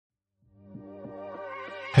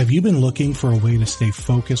Have you been looking for a way to stay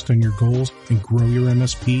focused on your goals and grow your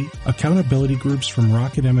MSP? Accountability groups from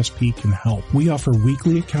Rocket MSP can help. We offer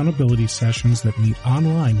weekly accountability sessions that meet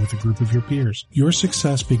online with a group of your peers. Your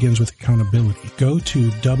success begins with accountability. Go to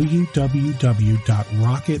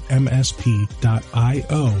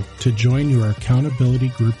www.rocketmsp.io to join your accountability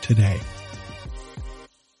group today.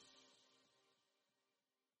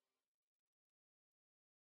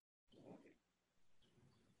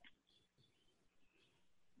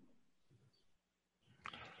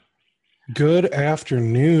 Good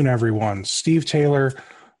afternoon, everyone. Steve Taylor,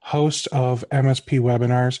 host of MSP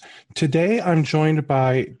Webinars. Today, I'm joined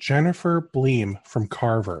by Jennifer Bleem from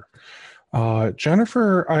Carver.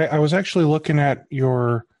 Jennifer, I was actually looking at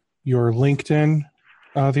your LinkedIn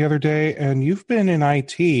the other day, and you've been in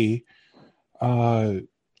IT a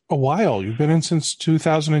while. You've been in since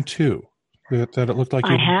 2002. That it looked like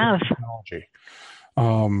you have technology.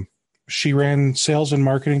 She ran sales and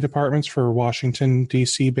marketing departments for Washington,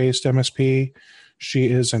 D.C. based MSP. She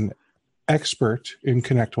is an expert in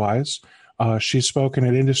ConnectWise. She's spoken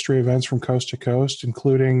at industry events from coast to coast,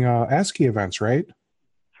 including ASCII events, right?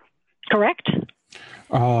 Correct.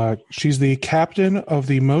 She's the captain of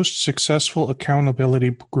the most successful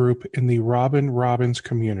accountability group in the Robin Robbins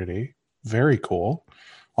community. Very cool.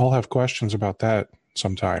 I'll have questions about that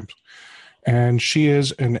sometimes. And she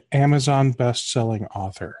is an Amazon best-selling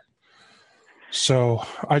author. So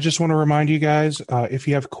I just want to remind you guys, if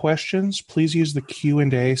you have questions, please use the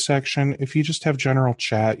Q&A section. If you just have general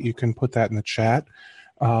chat, you can put that in the chat.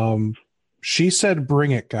 She said,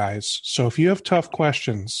 bring it, guys. So if you have tough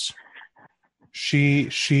questions, she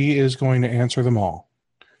is going to answer them all.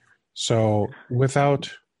 So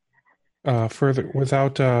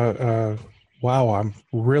wow, I'm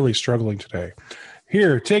really struggling today.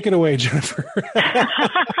 Here, take it away, Jennifer.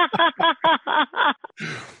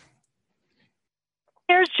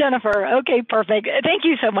 There's Jennifer. Okay, perfect. Thank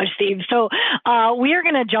you so much, Steve. So we are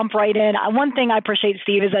going to jump right in. One thing I appreciate,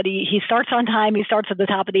 Steve, is that he starts on time. He starts at the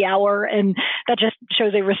top of the hour, and that just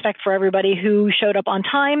shows a respect for everybody who showed up on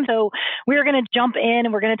time. So we're going to jump in,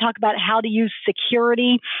 and we're going to talk about how to use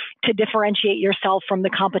security to differentiate yourself from the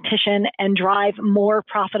competition and drive more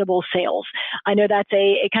profitable sales. I know that's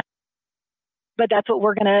but that's what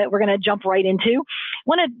we're gonna jump right into. I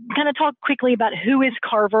want to kind of talk quickly about who is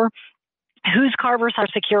Carver. Who's Carver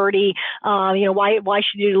Cybersecurity? Why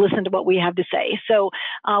should you listen to what we have to say? So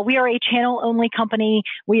we are a channel-only company.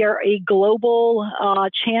 We are a global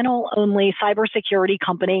channel-only cybersecurity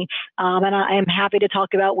company, and I am happy to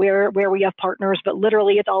talk about where we have partners. But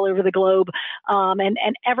literally, it's all over the globe, and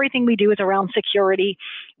everything we do is around security.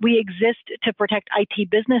 We exist to protect IT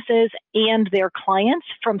businesses and their clients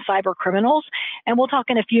from cyber criminals, and we'll talk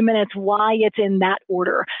in a few minutes why it's in that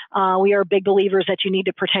order. We are big believers that you need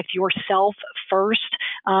to protect yourself first.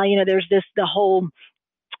 There's the whole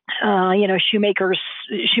shoemakers'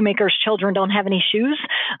 children don't have any shoes.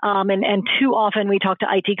 And too often we talk to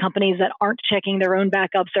IT companies that aren't checking their own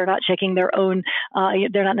backups. They're not checking their own,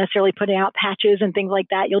 they're not necessarily putting out patches and things like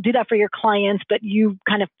that. You'll do that for your clients, but you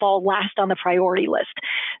kind of fall last on the priority list.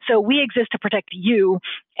 So we exist to protect you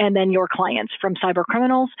and then your clients from cyber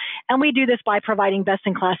criminals. And we do this by providing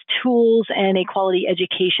best-in-class tools and a quality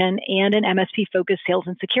education and an MSP-focused sales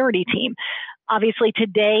and security team. Obviously,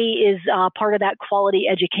 today is part of that quality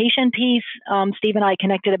education piece. Steve and I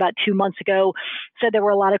connected about 2 months ago, said there were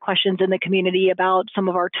a lot of questions in the community about some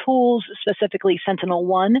of our tools, specifically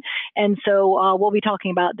SentinelOne. And so we'll be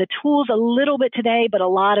talking about the tools a little bit today, but a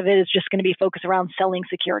lot of it is just going to be focused around selling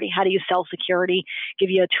security. How do you sell security? Give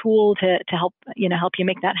you a tool to help you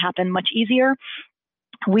make that happen much easier.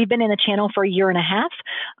 We've been in the channel for a year and a half.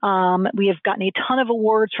 We have gotten a ton of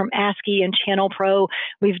awards from ASCII and Channel Pro.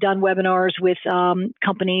 We've done webinars with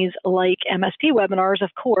companies like MSP Webinars,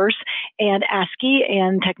 of course, and ASCII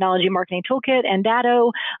and Technology Marketing Toolkit and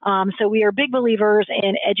Datto. So we are big believers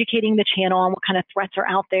in educating the channel on what kind of threats are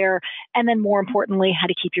out there, and then more importantly, how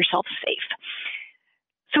to keep yourself safe.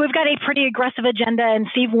 So we've got a pretty aggressive agenda, and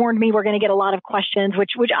Steve warned me we're going to get a lot of questions,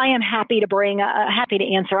 which I am happy to happy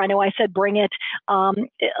to answer. I know I said bring it.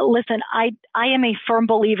 Listen, I am a firm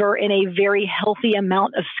believer in a very healthy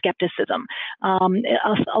amount of skepticism.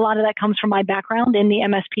 A lot of that comes from my background in the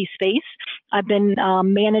MSP space. I've been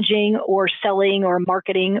managing or selling or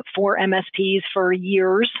marketing for MSPs for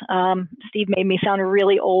years. Steve made me sound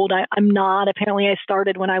really old. I'm not. Apparently, I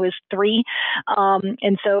started when I was 3,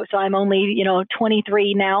 and so I'm only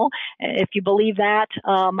 23 now. If you believe that,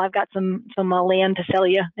 I've got some land to sell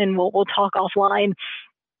you, and we'll talk offline.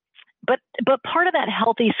 But part of that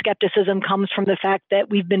healthy skepticism comes from the fact that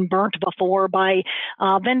we've been burnt before by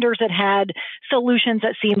vendors that had solutions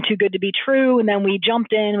that seemed too good to be true, and then we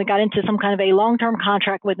jumped in, we got into some kind of a long-term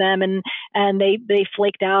contract with them, and they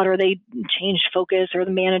flaked out, or they changed focus, or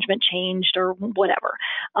the management changed, or whatever.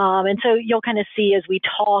 And so you'll kind of see as we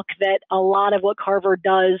talk that a lot of what Carver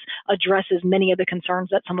does addresses many of the concerns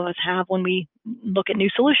that some of us have when we look at new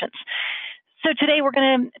solutions. So today we're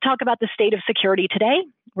going to talk about the state of security today.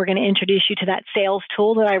 We're going to introduce you to that sales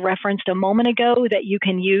tool that I referenced a moment ago that you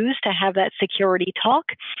can use to have that security talk.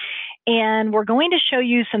 And we're going to show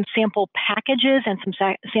you some sample packages and some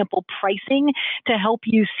sample pricing to help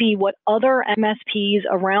you see what other MSPs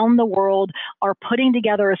around the world are putting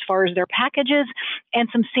together as far as their packages, and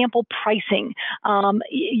some sample pricing.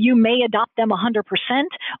 You may adopt them 100%,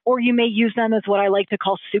 or you may use them as what I like to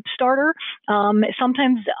call soup starter.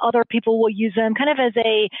 Sometimes other people will use them kind of as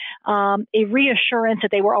a reassurance that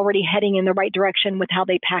they were already heading in the right direction with how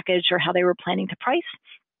they packaged or how they were planning to price.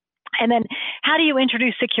 And then how do you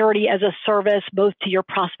introduce security as a service both to your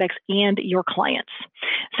prospects and your clients?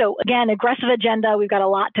 So again, aggressive agenda. We've got a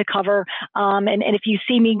lot to cover. And if you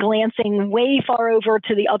see me glancing way far over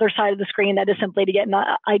to the other side of the screen, that is simply to get an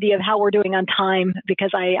idea of how we're doing on time,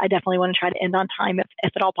 because I definitely want to try to end on time if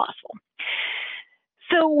at all possible.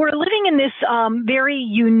 So we're living in this very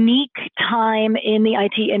unique time in the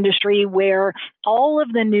IT industry where all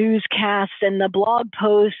of the newscasts and the blog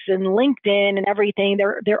posts and LinkedIn and everything,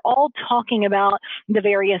 they're all talking about the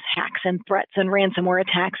various hacks and threats and ransomware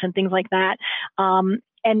attacks and things like that. And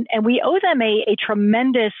we owe them a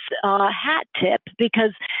tremendous hat tip,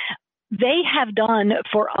 because they have done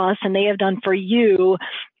for us, and they have done for you,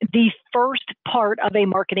 the first part of a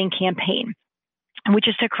marketing campaign, which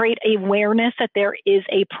is to create awareness that there is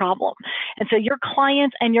a problem. And so your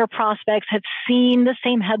clients and your prospects have seen the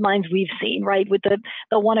same headlines we've seen, right? With the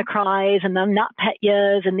WannaCries and the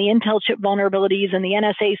NotPetyas and the Intel chip vulnerabilities and the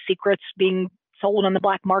NSA secrets being sold on the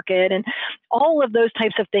black market and all of those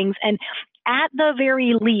types of things. And at the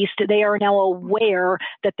very least, they are now aware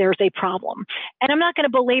that there's a problem. And I'm not going to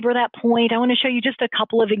belabor that point. I want to show you just a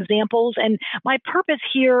couple of examples. And my purpose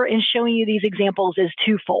here in showing you these examples is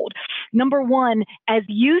twofold. Number one, as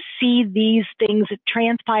you see these things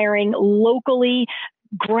transpiring locally,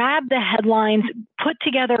 grab the headlines, put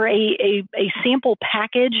together a sample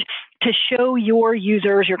package to show your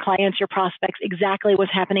users, your clients, your prospects exactly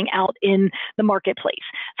what's happening out in the marketplace.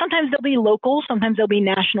 Sometimes they'll be local, sometimes they'll be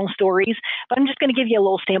national stories, but I'm just going to give you a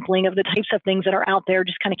little sampling of the types of things that are out there.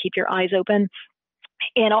 Just kind of keep your eyes open.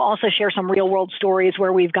 And I'll also share some real world stories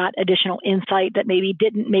where we've got additional insight that maybe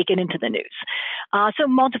didn't make it into the news. So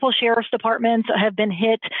multiple sheriff's departments have been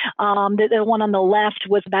hit. The one on the left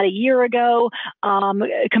was about a year ago. A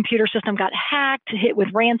computer system got hacked, hit with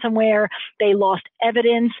ransomware. They lost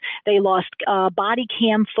evidence. They lost body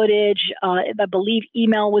cam footage. I believe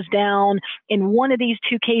email was down. In one of these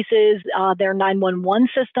two cases, their 911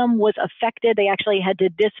 system was affected. They actually had to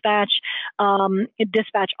dispatch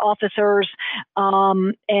officers.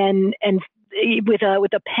 And with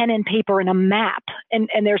a pen and paper and a map. And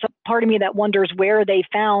there's a part of me that wonders where they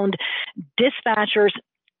found dispatchers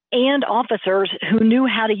and officers who knew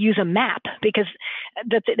how to use a map, because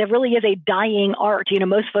that really is a dying art. You know,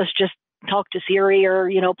 most of us just talk to Siri or,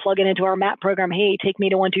 plug it into our map program. Hey, take me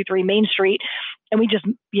to 123 Main Street. And we just,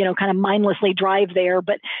 kind of mindlessly drive there.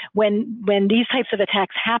 But when these types of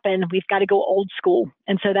attacks happen, we've got to go old school.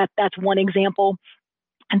 And so that's one example.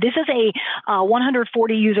 And this is a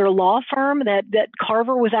 140 user law firm that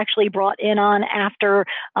Carver was actually brought in on after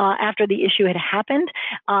the issue had happened.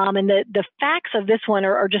 And the facts of this one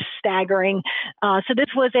are just staggering. So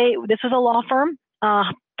this was a law firm.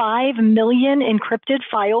 5 million encrypted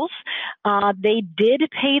files. They did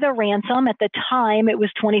pay the ransom. At the time, it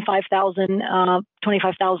was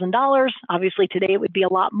 $25,000. Obviously, today it would be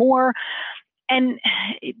a lot more. And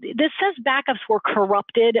this says backups were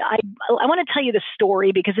corrupted. I want to tell you the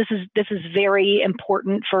story, because this is very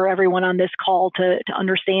important for everyone on this call to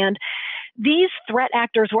understand. These threat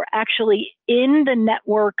actors were actually in the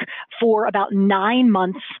network for about 9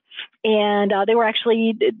 months, and they were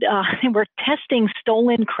testing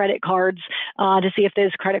stolen credit cards to see if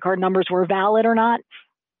those credit card numbers were valid or not.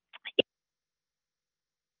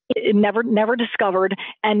 It never discovered.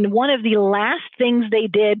 And one of the last things they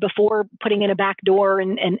did before putting in a back door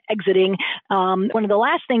and exiting, one of the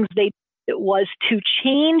last things they did was to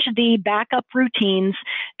change the backup routines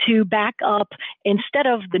to back up, instead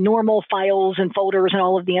of the normal files and folders and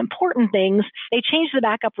all of the important things, they changed the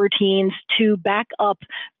backup routines to back up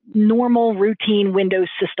normal routine Windows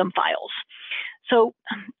system files. So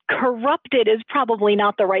corrupted is probably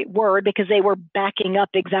not the right word, because they were backing up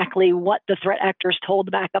exactly what the threat actors told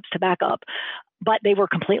the backups to back up, but they were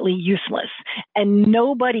completely useless. And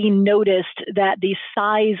nobody noticed that the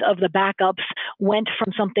size of the backups went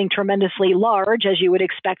from something tremendously large, as you would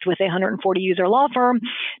expect with a 140 user law firm,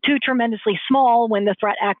 to tremendously small when the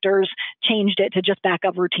threat actors changed it to just back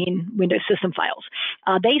up routine Windows system files.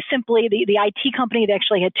 They simply, the IT company, they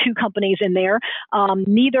actually had two companies in there.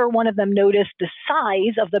 Neither one of them noticed the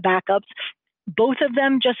size of the backups. Both of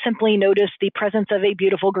them just simply noticed the presence of a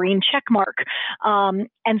beautiful green check mark.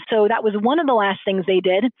 And so that was one of the last things they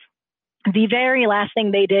did. The very last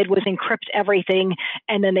thing they did was encrypt everything,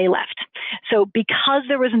 and then they left. So because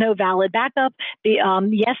there was no valid backup,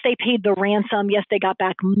 yes, they paid the ransom. Yes, they got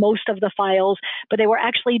back most of the files, but they were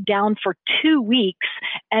actually down for 2 weeks.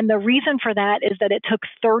 And the reason for that is that it took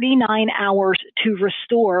 39 hours to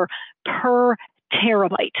restore per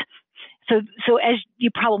terabyte. So as you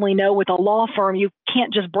probably know, with a law firm, you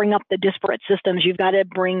can't just bring up the disparate systems. You've got to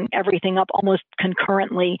bring everything up almost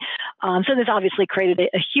concurrently. So this obviously created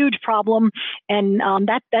a huge problem, and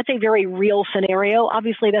that's a very real scenario.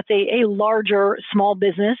 Obviously, that's a larger small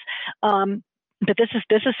business, but this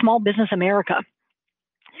is small business America.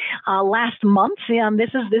 Last month, this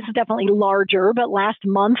is definitely larger, but last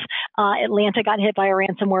month, Atlanta got hit by a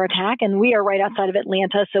ransomware attack, and we are right outside of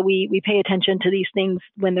Atlanta, so we pay attention to these things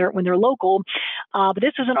when they're local. But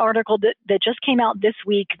this was an article that just came out this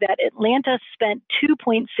week that Atlanta spent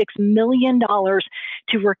 $2.6 million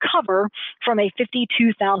to recover from a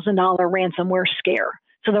 $52,000 ransomware scare.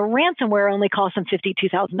 So the ransomware only cost them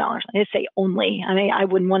 $52,000. I say only. I mean, I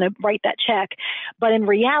wouldn't want to write that check, but in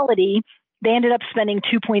reality, they ended up spending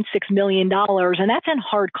 $2.6 million, and that's in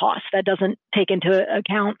hard costs. That doesn't take into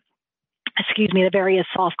account, the various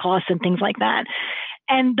soft costs and things like that.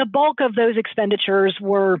 And the bulk of those expenditures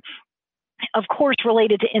were, of course,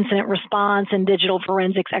 related to incident response and digital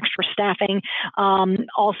forensics, extra staffing,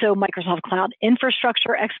 also Microsoft Cloud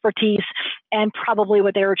infrastructure expertise, and probably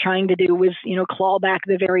what they were trying to do was, claw back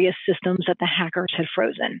the various systems that the hackers had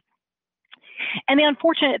frozen. And the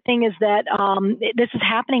unfortunate thing is that this is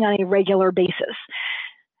happening on a regular basis.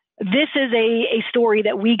 This is a story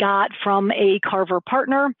that we got from a Carver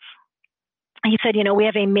partner. He said, we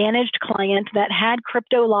have a managed client that had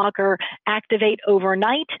CryptoLocker activate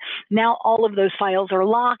overnight. Now all of those files are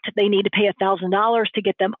locked. They need to pay $1,000 to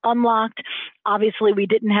get them unlocked. Obviously, we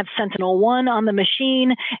didn't have SentinelOne on the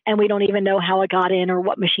machine, and we don't even know how it got in or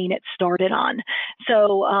what machine it started on.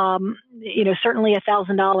 So, certainly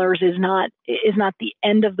 $1,000 is not the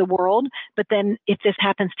end of the world. But then, if this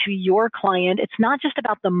happens to your client, it's not just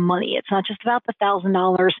about the money. It's not just about the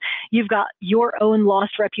 $1,000. You've got your own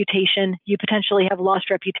lost reputation. You potentially have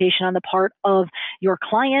lost reputation on the part of your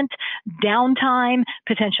client, downtime,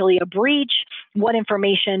 potentially a breach. What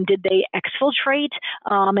information did they exfiltrate?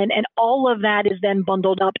 And all of that is then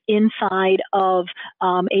bundled up inside of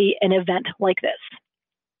an event like this.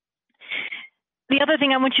 The other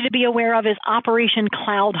thing I want you to be aware of is Operation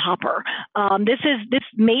CloudHopper. This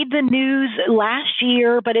made the news last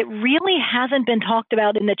year, but it really hasn't been talked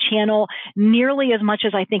about in the channel nearly as much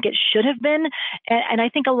as I think it should have been. And I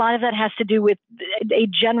think a lot of that has to do with a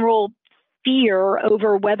general fear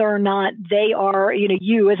over whether or not they are,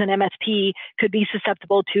 you as an MSP could be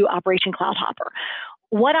susceptible to Operation CloudHopper.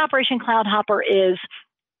 What Operation CloudHopper is,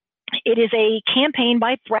 it is a campaign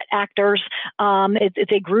by threat actors.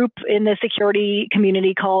 It's a group in the security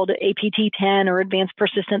community called APT10 or Advanced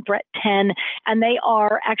Persistent Threat 10, and they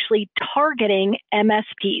are actually targeting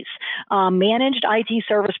MSPs, managed IT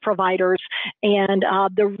service providers. And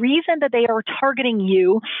the reason that they are targeting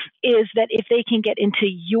you is that if they can get into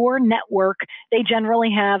your network, they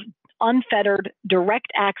generally have unfettered direct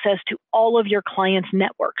access to all of your clients'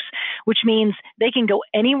 networks, which means they can go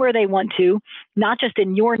anywhere they want to, not just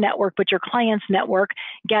in your network, but your client's network,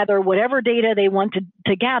 gather whatever data they want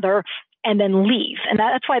to gather, and then leave. And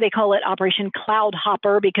that's why they call it Operation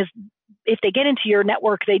CloudHopper, because if they get into your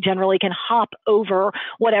network, they generally can hop over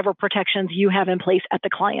whatever protections you have in place at the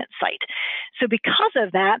client site. So because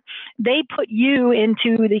of that, they put you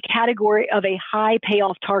into the category of a high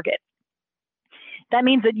payoff target. That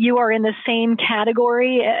means that you are in the same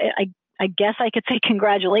category. I guess I could say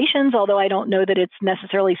congratulations, although I don't know that it's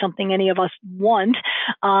necessarily something any of us want.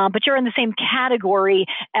 But you're in the same category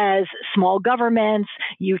as small governments,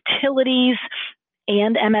 utilities,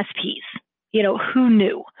 and MSPs. Who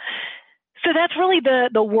knew? So So that's really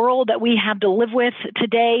the world that we have to live with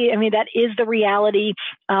today. I mean, that is the reality.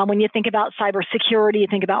 When you think about cybersecurity, you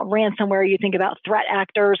think about ransomware, you think about threat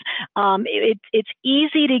actors. It's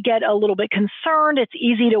easy to get a little bit concerned. It's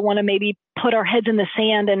easy to want to maybe put our heads in the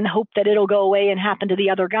sand and hope that it'll go away and happen to the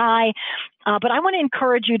other guy. But I want to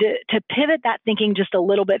encourage you to pivot that thinking just a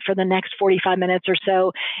little bit for the next 45 minutes or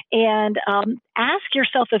so, and ask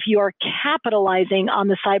yourself if you are capitalizing on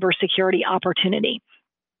the cybersecurity opportunity.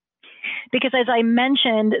 Because as I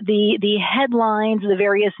mentioned, the headlines, the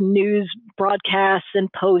various news broadcasts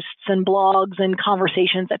and posts and blogs and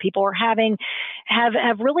conversations that people are having have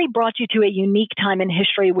really brought you to a unique time in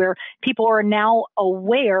history where people are now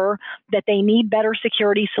aware that they need better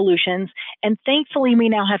security solutions. And thankfully, we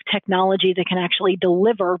now have technology that can actually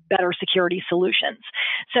deliver better security solutions.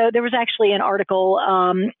 So there was actually an article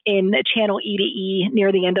in Channel E2E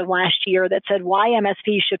near the end of last year that said why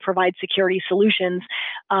MSPs should provide security solutions.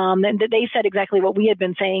 And they said exactly what we had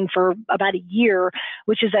been saying for about a year,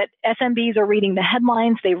 which is that SMBs are reading the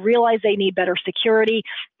headlines, they realize they need better security,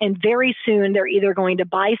 and very soon they're either going to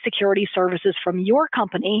buy security services from your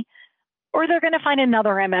company or they're going to find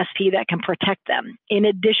another MSP that can protect them, in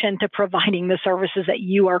addition to providing the services that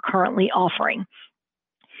you are currently offering.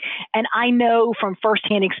 And I know from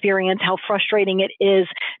firsthand experience how frustrating it is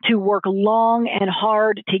to work long and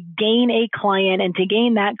hard to gain a client and to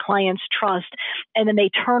gain that client's trust. And then they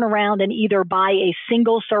turn around and either buy a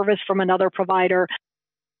single service from another provider,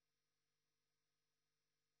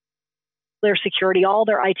 their security, all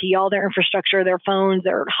their IT, all their infrastructure, their phones,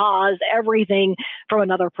 their HAAs, everything from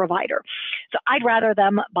another provider. So I'd rather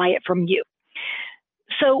them buy it from you.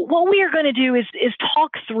 So what we are going to do is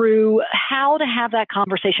talk through how to have that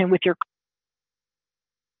conversation with your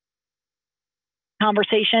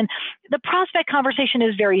conversation. The prospect conversation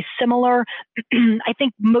is very similar. I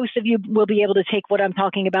think most of you will be able to take what I'm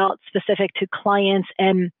talking about specific to clients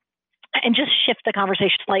and just shift the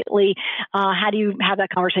conversation slightly. How do you have that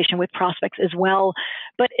conversation with prospects as well?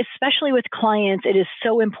 But especially with clients, it is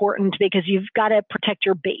so important because you've got to protect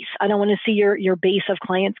your base. I don't want to see your base of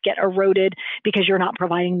clients get eroded because you're not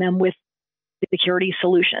providing them with security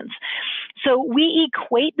solutions. So we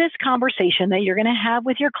equate this conversation that you're going to have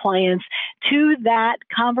with your clients to that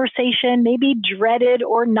conversation, maybe dreaded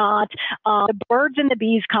or not, the birds and the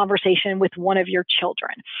bees conversation with one of your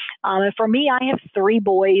children. For me, I have 3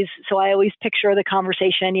 boys, so I always picture the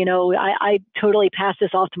conversation. You know, I totally pass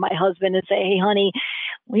this off to my husband and say, hey, honey,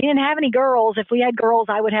 we didn't have any girls. If we had girls,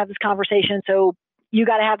 I would have this conversation. So you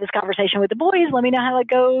got to have this conversation with the boys. Let me know how it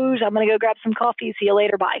goes. I'm going to go grab some coffee. See you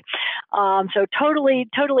later. Bye. So totally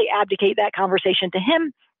abdicate that conversation to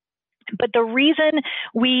him. But the reason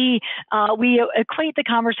we equate the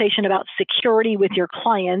conversation about security with your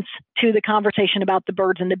clients to the conversation about the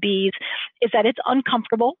birds and the bees is that it's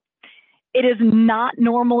uncomfortable. It is not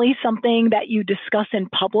normally something that you discuss in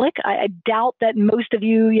public. I doubt that most of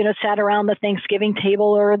you, sat around the Thanksgiving table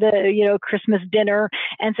or the, Christmas dinner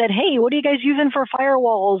and said, hey, what are you guys using for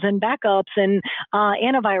firewalls and backups and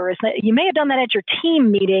antivirus? You may have done that at your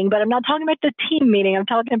team meeting, but I'm not talking about the team meeting. I'm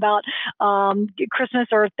talking about Christmas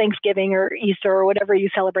or Thanksgiving or Easter or whatever you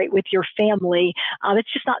celebrate with your family.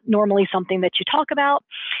 It's just not normally something that you talk about.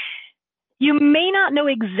 You may not know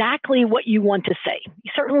exactly what you want to say.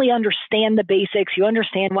 You certainly understand the basics. You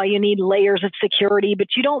understand why you need layers of security, but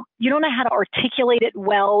you don't know how to articulate it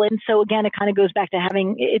well. And so again, it kind of goes back to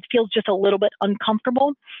it feels just a little bit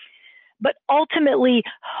uncomfortable. But ultimately,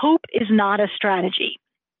 hope is not a strategy.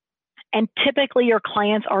 And typically your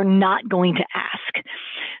clients are not going to ask.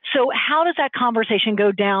 So how does that conversation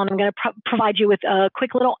go down? I'm going to provide you with a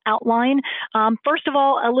quick little outline. First of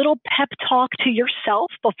all, a little pep talk to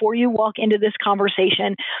yourself before you walk into this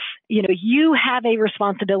conversation. You have a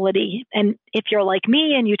responsibility. And if you're like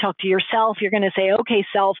me and you talk to yourself, you're going to say, okay,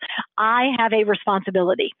 self, I have a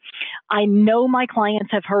responsibility. I know my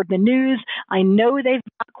clients have heard the news. I know they've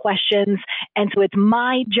got questions. And so it's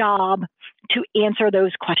my job to answer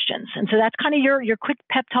those questions. And so that's kind of your quick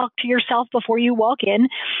pep talk to yourself before you walk in.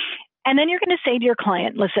 And then you're going to say to your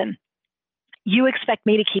client, listen, you expect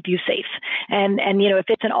me to keep you safe. And if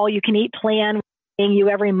it's an all-you-can-eat plan, paying you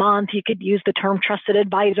every month, you could use the term trusted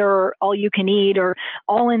advisor or all-you-can-eat or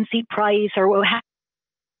all-in-seat price or what have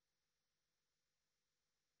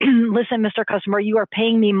you. Listen, Mr. Customer, you are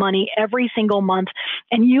paying me money every single month,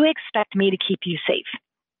 and you expect me to keep you safe.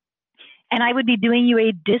 And I would be doing you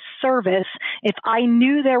a disservice if I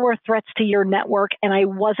knew there were threats to your network and I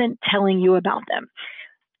wasn't telling you about them.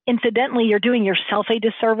 Incidentally, you're doing yourself a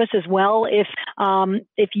disservice as well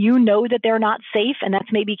if you know that they're not safe, and that's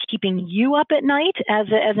maybe keeping you up at night as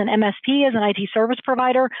an MSP, as an IT service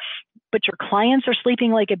provider, but your clients are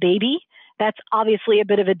sleeping like a baby. that's obviously a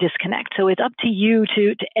bit of a disconnect. So it's up to you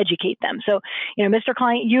to educate them. So, Mr.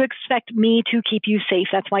 Client, you expect me to keep you safe.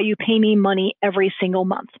 That's why you pay me money every single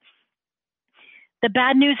month. The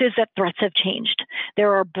bad news is that threats have changed.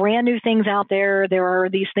 There are brand new things out there. There are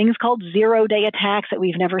these things called zero-day attacks that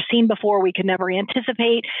we've never seen before. We could never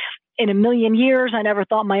anticipate. In a million years, I never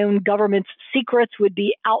thought my own government's secrets would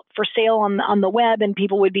be out for sale on the web, and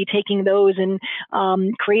people would be taking those and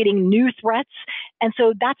creating new threats. And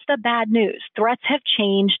so that's the bad news. Threats have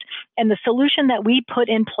changed, and the solution that we put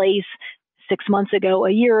in place 6 months ago,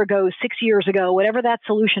 a year ago, 6 years ago, whatever that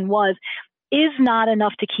solution was, is not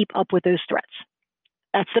enough to keep up with those threats.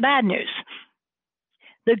 That's the bad news.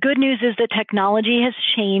 The good news is that technology has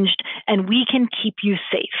changed and we can keep you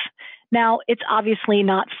safe. Now, it's obviously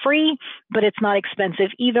not free, but it's not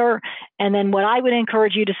expensive either. And then what I would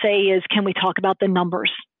encourage you to say is, can we talk about the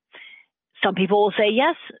numbers? Some people will say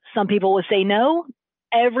yes. Some people will say no.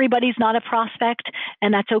 Everybody's not a prospect,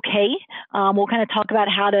 and that's okay. We'll kind of talk about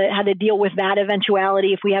how to deal with that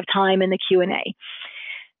eventuality if we have time in the Q&A.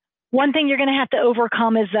 One thing you're going to have to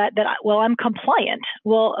overcome is that well, I'm compliant.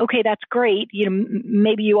 Well, okay, that's great.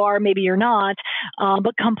 Maybe you are, maybe you're not.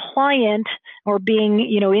 But compliant or being,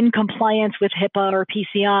 in compliance with HIPAA or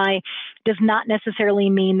PCI does not necessarily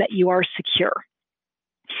mean that you are secure.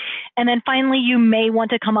 And then finally, you may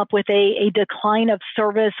want to come up with a decline of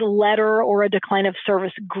service letter or a decline of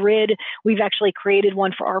service grid. We've actually created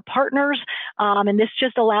one for our partners. And this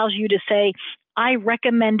just allows you to say, I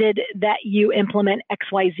recommended that you implement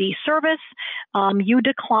XYZ service. You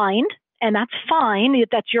declined, and that's fine.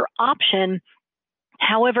 That's your option.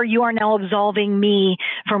 However, you are now absolving me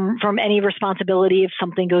from any responsibility if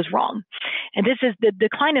something goes wrong. And this is the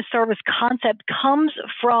decline of service concept comes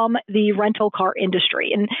from the rental car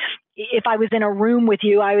industry. And if I was in a room with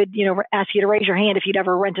you, I would, ask you to raise your hand if you'd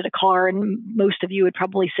ever rented a car, and most of you would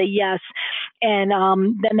probably say yes. And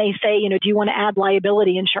then they say, do you want to add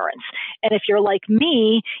liability insurance? And if you're like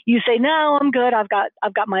me, you say, no, I'm good. I've got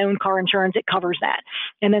my own car insurance. It covers that.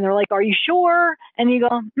 And then they're like, are you sure? And you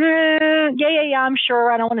go, yeah, I'm sure.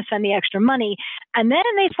 I don't want to spend the extra money. And then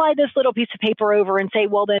they slide this little piece of paper over and say,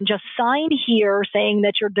 well, then just sign here saying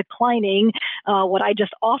that you're declining what I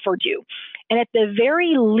just offered you. And at the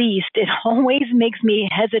very least, it always makes me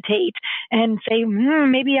hesitate and say,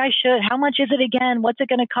 maybe I should. How much is it again? What's it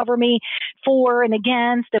going to cover me for and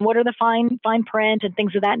against? And what are the fine print and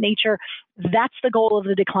things of that nature? That's the goal of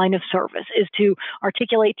the decline of service, is to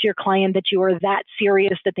articulate to your client that you are that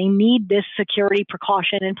serious, that they need this security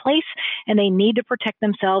precaution in place and they need to protect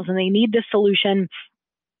themselves and they need this solution.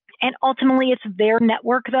 And ultimately, it's their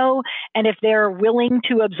network, though. And if they're willing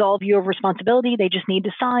to absolve you of responsibility, they just need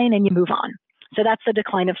to sign and you move on. So that's the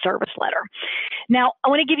decline of service letter. Now, I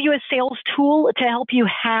want to give you a sales tool to help you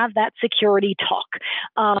have that security talk.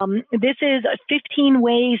 This is 15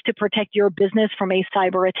 ways to protect your business from a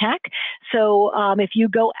cyber attack. So if you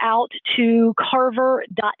go out to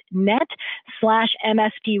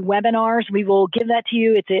carver.net/MSP webinars, we will give that to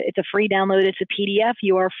you. It's a free download. It's a PDF.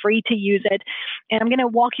 You are free to use it. And I'm going to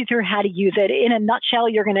walk you through how to use it. In a nutshell,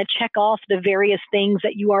 you're going to check off the various things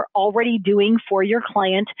that you are already doing for your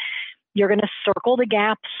client. You're going to circle the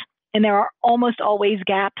gaps, and there are almost always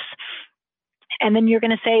gaps. And then you're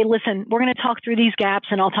going to say, listen, we're going to talk through these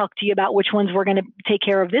gaps, and I'll talk to you about which ones we're going to take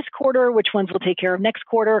care of this quarter, which ones we'll take care of next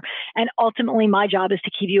quarter. And ultimately, my job is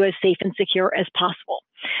to keep you as safe and secure as possible.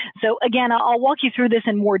 So again, I'll walk you through this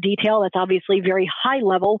in more detail. That's obviously very high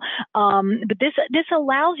level. But this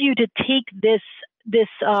allows you to take this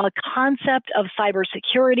concept of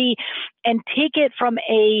cybersecurity and take it from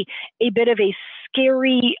a bit of a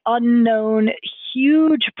scary, unknown,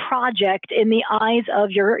 huge project in the eyes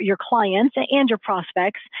of your clients and your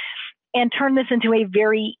prospects, and turn this into a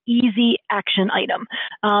very easy action item.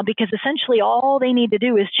 Because essentially all they need to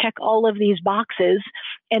do is check all of these boxes,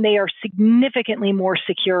 and they are significantly more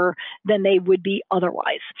secure than they would be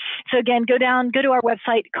otherwise. So again, go to our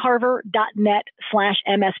website,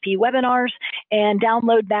 carver.net/MSP webinars, and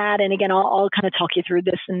download that. And again, I'll kind of talk you through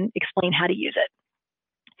this and explain how to use it.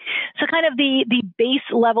 So kind of the base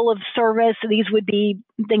level of service, these would be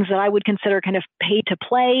things that I would consider kind of pay to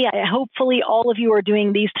play. Hopefully all of you are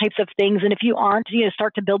doing these types of things. And if you aren't,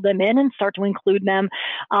 start to build them in and start to include them.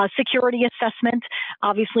 Security assessment.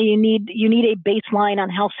 Obviously you need a baseline on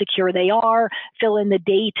how secure they are. Fill in the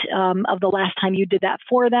date of the last time you did that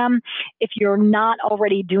for them. If you're not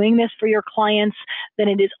already doing this for your clients, then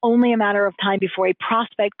it is only a matter of time before a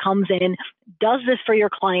prospect comes in, does this for your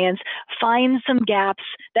clients, finds some gaps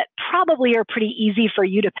that probably are pretty easy for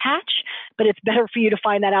you to patch, but it's better for you to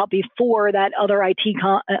find that out before that other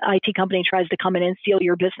IT company tries to come in and steal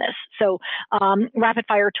your business. So Rapid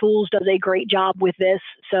Fire Tools does a great job with this.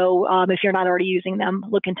 So if you're not already using them,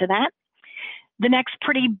 look into that. The next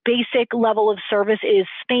pretty basic level of service is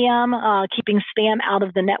spam, keeping spam out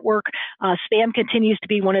of the network. Spam continues to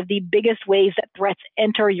be one of the biggest ways that threats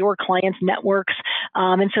enter your clients' networks.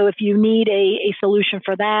 And so if you need a solution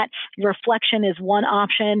for that, Reflection is one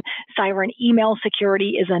option. Siren Email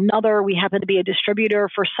Security is another. We happen to be a distributor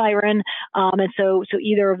for Siren. And so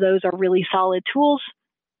either of those are really solid tools.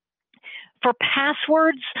 For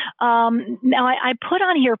passwords, now I put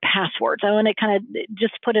on here passwords. I want to kind of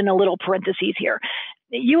just put in a little parentheses here.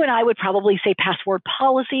 You and I would probably say password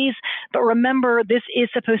policies, but remember, this is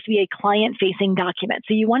supposed to be a client-facing document.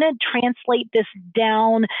 So you want to translate this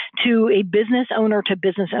down to a business owner to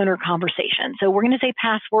business owner conversation. So we're going to say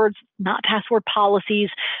passwords, not password policies.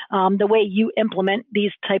 The way you implement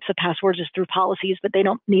these types of passwords is through policies, but they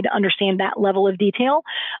don't need to understand that level of detail.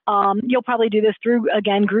 You'll probably do this through,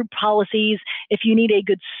 again, group policies. If you need a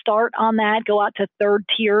good start on that, go out to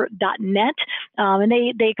thirdtier.net, and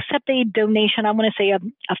they accept a donation. I want to say a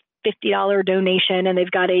 $50 donation, and they've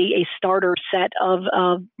got a starter set of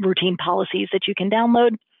routine policies that you can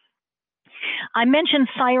download. I mentioned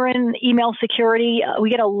Siren Email Security. We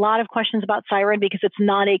get a lot of questions about Siren because it's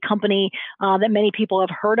not a company that many people have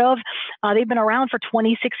heard of. They've been around for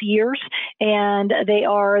 26 years, and they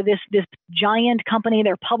are this giant company.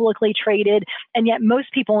 They're publicly traded, and yet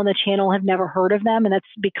most people on the channel have never heard of them, and that's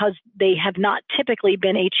because they have not typically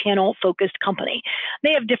been a channel-focused company.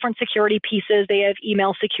 They have different security pieces. They have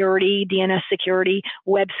email security, DNS security,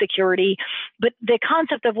 web security, but the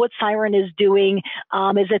concept of what Siren is doing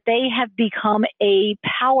is that they have become a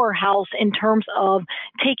powerhouse in terms of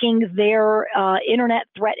taking their internet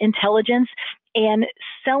threat intelligence and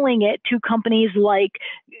selling it to companies like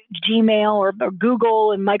Gmail or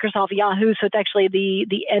Google and Microsoft, Yahoo. So it's actually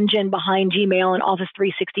the engine behind Gmail and Office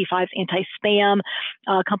 365's anti-spam.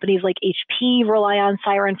 Companies like HP rely on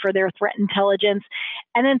Siren for their threat intelligence.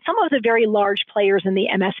 And then some of the very large players in the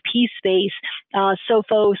MSP space,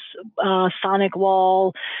 Sophos,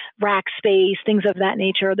 SonicWall, Rackspace, things of that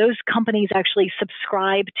nature, those companies actually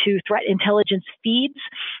subscribe to threat intelligence feeds.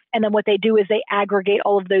 And then what they do is they aggregate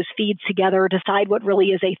all of those feeds together, decide what really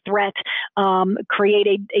is a threat, create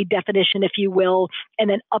a definition, if you will, and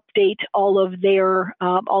then update all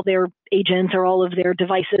their agents or all of their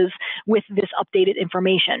devices with this updated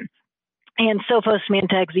information. And Sophos,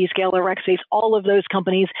 Symantec, Zscaler, Rackspace, all of those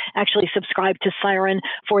companies actually subscribe to Siren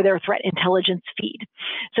for their threat intelligence feed.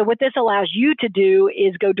 So what this allows you to do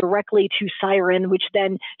is go directly to Siren, which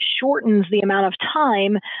then shortens the amount of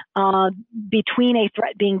time between a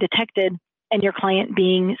threat being detected and your client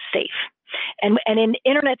being safe. And in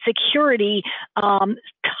internet security,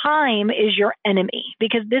 time is your enemy,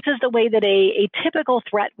 because this is the way that a typical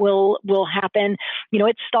threat will happen. You know,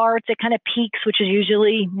 it starts, it kind of peaks, which is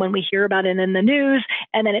usually when we hear about it in the news,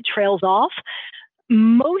 and then it trails off.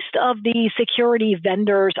 Most of the security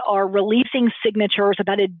vendors are releasing signatures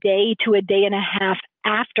about a day to a day and a half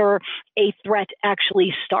after a threat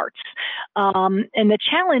actually starts. And the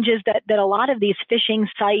challenge is that a lot of these phishing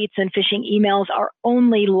sites and phishing emails are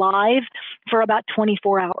only live for about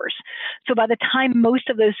 24 hours. So by the time most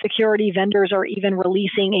of those security vendors are even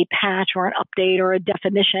releasing a patch or an update or a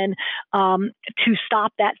definition to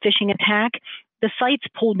stop that phishing attack, the sites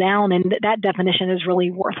pull down, and that definition is really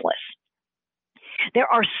worthless. There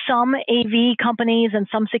are some AV companies and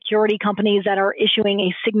some security companies that are issuing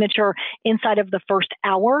a signature inside of the first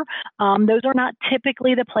hour. Those are not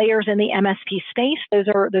typically the players in the MSP space. Those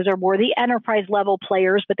are more the enterprise level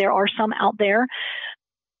players, but there are some out there.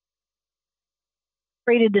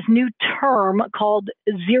 Created this new term called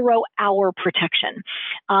zero-hour protection.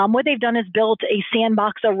 What they've done is built a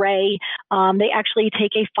sandbox array. They actually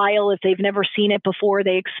take a file, if they've never seen it before,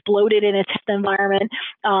 they explode it in a test environment.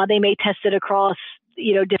 They may test it across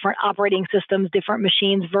different operating systems, different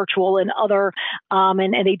machines, virtual and other,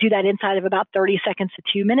 and they do that inside of about 30 seconds to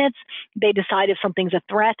 2 minutes. They decide if something's a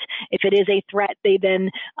threat. If it is a threat, they then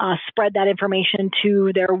spread that information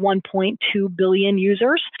to their 1.2 billion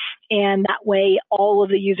users. And that way, all of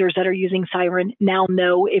the users that are using Siren now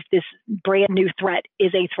know if this brand new threat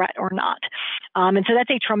is a threat or not. And so that's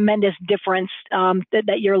a tremendous difference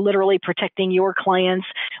that you're literally protecting your clients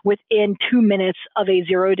within 2 minutes of a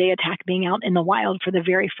zero-day attack being out in the wild for the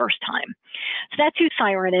very first time. So that's who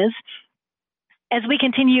Siren is. As we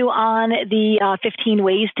continue on the 15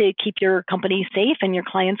 ways to keep your company safe and your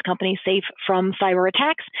client's company safe from cyber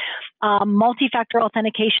attacks, multi-factor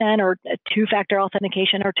authentication or two-factor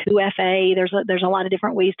authentication or 2FA. There's a lot of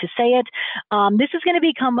different ways to say it. This is going to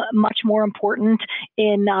become much more important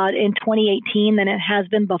in 2018 than it has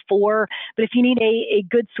been before. But if you need a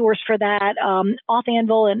good source for that,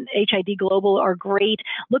 AuthAnvil and HID Global are great.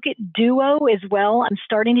 Look at Duo as well. I'm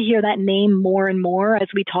starting to hear that name more and more as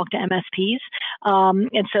we talk to MSPs.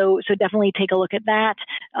 And so definitely take a look at that.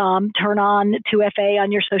 Turn on 2FA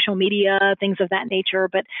on your social media, things of that nature.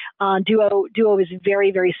 But Duo is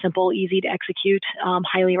very, very simple, easy to execute.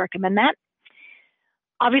 Highly recommend that.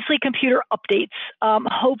 Obviously, computer updates.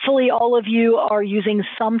 Hopefully, all of you are using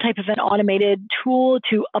some type of an automated tool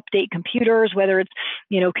to update computers, whether it's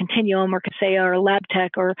Continuum or Kaseya or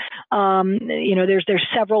LabTech or there's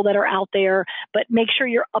several that are out there. But make sure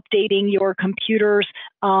you're updating your computers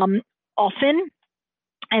often.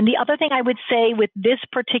 And the other thing I would say with this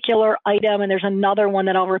particular item, and there's another one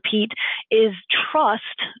that I'll repeat, is trust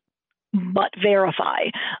but verify.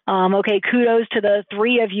 Okay, kudos to the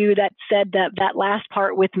three of you that said that last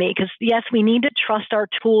part with me, because yes, we need to trust our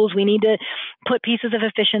tools. We need to put pieces of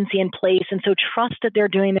efficiency in place. And so trust that they're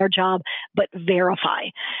doing their job, but verify.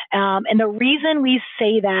 And the reason we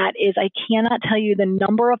say that is I cannot tell you the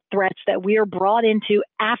number of threats that we are brought into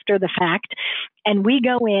after the fact. And we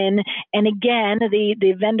go in, and again,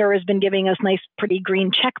 the vendor has been giving us nice, pretty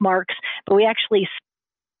green check marks, but we actually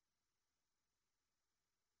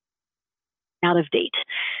out of date.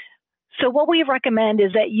 So what we recommend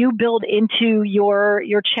is that you build into your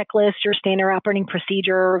checklist, your standard operating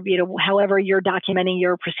procedure, however you're documenting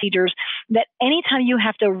your procedures, that anytime you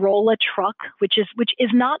have to roll a truck, which is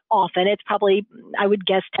not often, it's probably, I would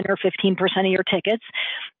guess 10 or 15% of your tickets.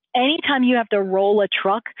 Anytime you have to roll a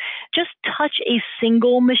truck, just touch a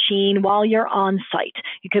single machine while you're on site.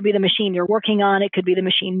 It could be the machine you're working on. It could be the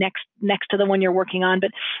machine next to the one you're working on,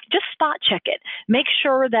 but just spot check it. Make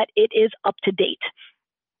sure that it is up to date.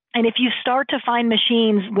 And if you start to find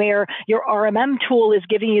machines where your RMM tool is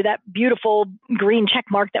giving you that beautiful green check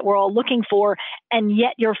mark that we're all looking for, and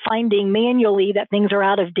yet you're finding manually that things are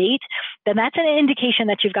out of date, then that's an indication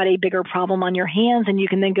that you've got a bigger problem on your hands, and you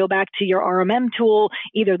can then go back to your RMM tool,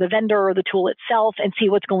 either the vendor or the tool itself, and see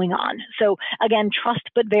what's going on. So again, trust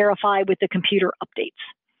but verify with the computer updates.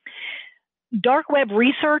 Dark web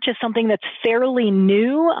research is something that's fairly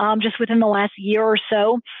new, just within the last year or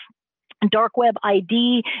so. Dark Web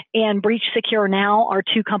ID and Breach Secure Now are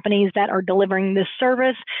two companies that are delivering this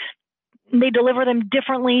service. They deliver them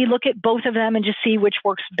differently. Look at both of them and just see which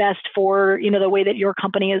works best for, the way that your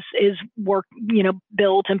company is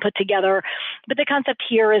built and put together. But the concept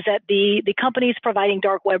here is that the companies providing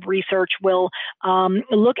dark web research will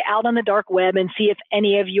look out on the dark web and see if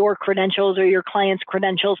any of your credentials or your client's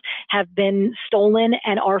credentials have been stolen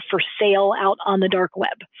and are for sale out on the dark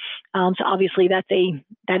web. So obviously that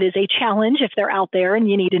is a challenge if they're out there, and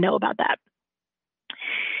you need to know about that.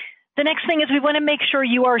 The next thing is we want to make sure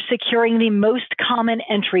you are securing the most common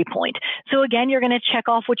entry point. So again, you're going to check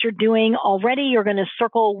off what you're doing already. You're going to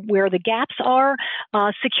circle where the gaps are.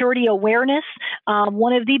 Security awareness.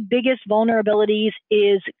 One of the biggest vulnerabilities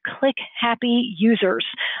is click-happy users.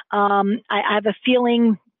 I have a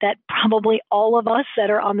feeling that probably all of us that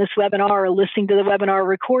are on this webinar or listening to the webinar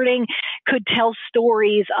recording could tell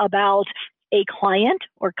stories about a client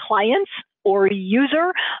or clients or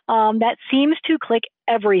user that seems to click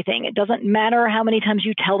everything. It doesn't matter how many times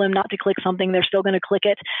you tell them not to click something, they're still going to click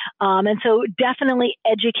it. And so definitely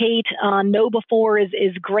educate. Know before is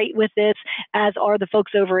great with this, as are the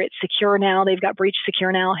folks over at Secure Now. They've got Breach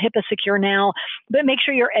Secure Now, HIPAA Secure Now, but make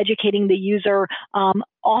sure you're educating the user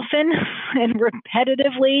often and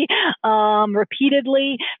repetitively,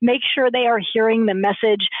 repeatedly. Make sure they are hearing the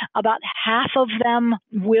message. About half of them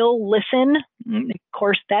will listen. Of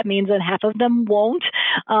course, that means that half of them won't,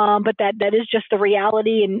 but that is just the reality.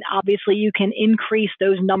 And obviously, you can increase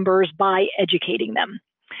those numbers by educating them.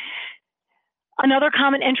 Another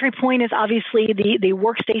common entry point is obviously the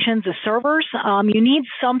workstations, the servers. You need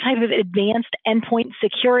some type of advanced endpoint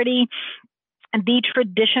security. And the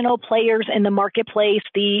traditional players in the marketplace,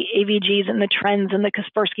 the AVGs and the Trends and the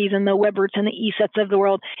Kasperskys and the Webroots and the ESETs of the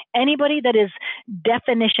world, anybody that is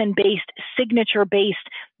definition-based, signature-based,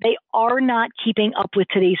 they are not keeping up with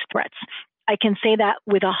today's threats. I can say that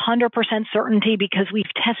with 100% certainty because we've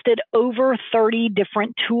tested over 30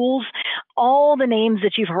 different tools, all the names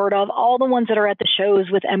that you've heard of, all the ones that are at the shows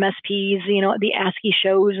with MSPs, the ASCII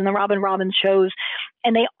shows and the Robin Robbins shows,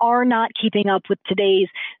 and they are not keeping up with today's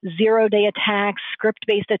zero-day attacks,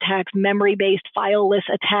 script-based attacks, memory-based, fileless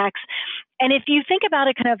attacks. And if you think about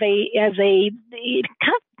it think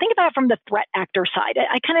about it from the threat actor side,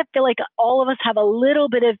 I kind of feel like all of us have a little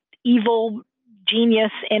bit of evil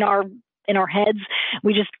genius in our heads.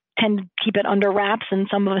 We just tend to keep it under wraps, and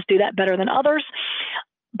some of us do that better than others.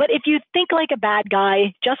 But if you think like a bad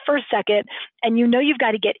guy just for a second, and you know you've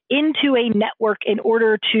got to get into a network in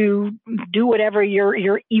order to do whatever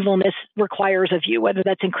your evilness requires of you, whether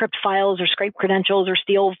that's encrypt files or scrape credentials or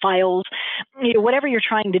steal files, whatever you're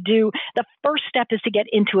trying to do, the first step is to get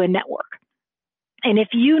into a network. And if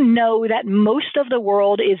you know that most of the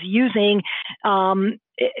world is using,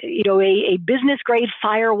 a business grade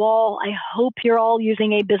firewall, I hope you're all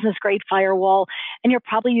using a business grade firewall, and you're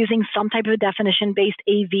probably using some type of definition based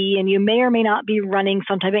AV, and you may or may not be running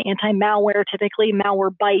some type of anti-malware, typically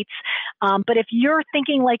Malwarebytes. But if you're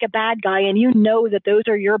thinking like a bad guy and you know that those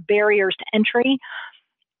are your barriers to entry,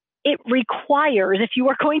 it requires, if you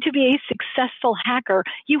are going to be a successful hacker,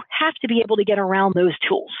 you have to be able to get around those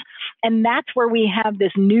tools. And that's where we have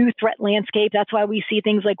this new threat landscape. That's why we see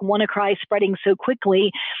things like WannaCry spreading so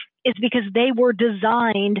quickly, is because they were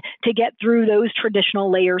designed to get through those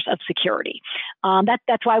traditional layers of security.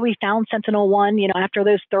 That's why we found SentinelOne. After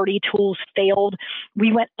those 30 tools failed,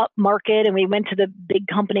 we went up market and we went to the big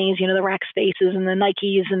companies, the Rackspaces and the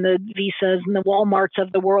Nikes and the Visas and the Walmarts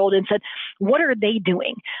of the world, and said, what are they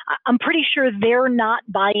doing? I'm pretty sure they're not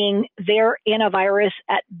buying their antivirus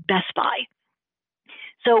at Best Buy.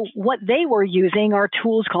 So what they were using are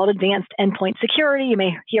tools called advanced endpoint security. You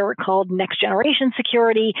may hear it called next generation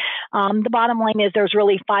security. The bottom line is there's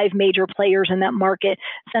really 5 major players in that market: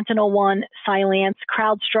 SentinelOne, Cylance,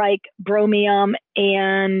 CrowdStrike, Bromium,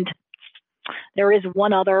 and there is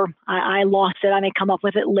one other. I lost it. I may come up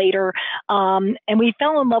with it later. And we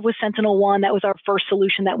fell in love with SentinelOne. That was our first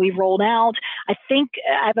solution that we rolled out. I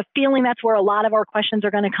have a feeling that's where a lot of our questions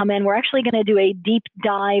are going to come in. We're actually going to do a deep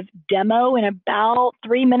dive demo in about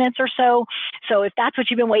 3 minutes or so. So if that's what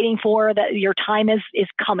you've been waiting for, that your time is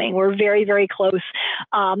coming. We're very, very close.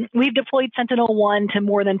 We've deployed SentinelOne to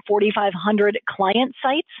more than 4,500 client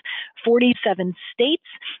sites, 47 states,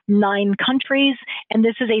 9 countries, and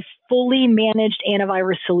this is a fully managed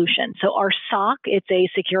antivirus solution. So our SOC, it's a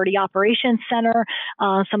security operations center.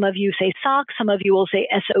 Some of you say SOC, some of you will say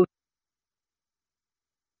SO.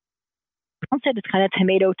 It's kind of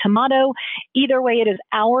tomato. Either way, it is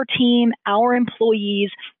our team, our employees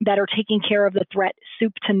that are taking care of the threat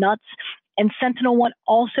soup to nuts. And SentinelOne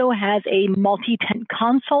also has a multi-tenant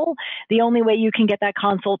console. The only way you can get that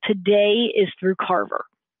console today is through Carver.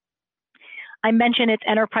 I mentioned it's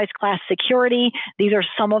enterprise class security. These are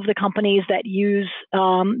some of the companies that use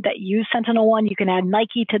SentinelOne. You can add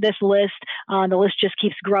Nike to this list. The list just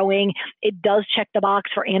keeps growing. It does check the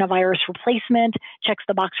box for antivirus replacement, checks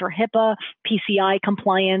the box for HIPAA, PCI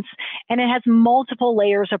compliance, and it has multiple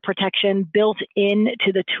layers of protection built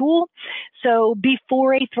into the tool. So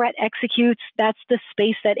before a threat executes, that's the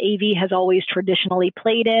space that AV has always traditionally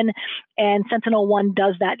played in, and SentinelOne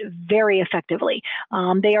does that very effectively.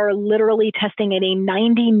 They are literally testing at a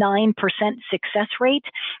 99% success rate.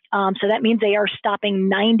 So that means they are stopping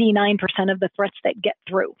 99% of the threats that get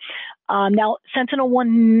through. Now, SentinelOne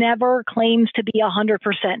never claims to be 100%.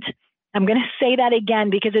 I'm going to say that again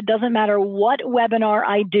because it doesn't matter what webinar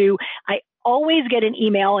I do. I always get an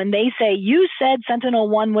email and they say, you said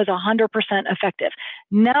SentinelOne was 100% effective.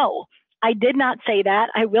 No, I did not say that.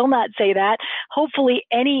 I will not say that. Hopefully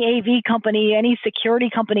any AV company, any security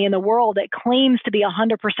company in the world that claims to be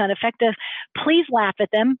 100% effective, please laugh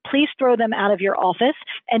at them. Please throw them out of your office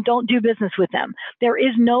and don't do business with them. There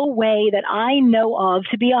is no way that I know of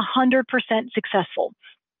to be 100% successful.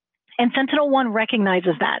 And SentinelOne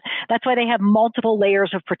recognizes that. That's why they have multiple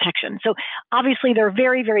layers of protection. So obviously they're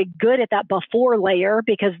very, very good at that before layer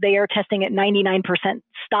because they are testing at 99%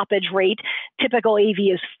 stoppage rate. Typical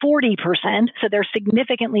AV is 40%, so they're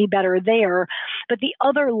significantly better there. But the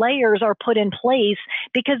other layers are put in place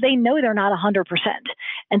because they know they're not 100%.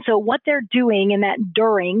 And so what they're doing in that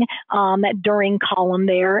during column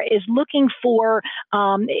there is looking for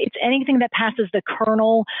it's anything that passes the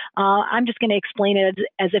kernel. I'm just going to explain it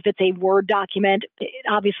as if it's a Word document. It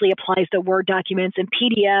obviously applies to Word documents and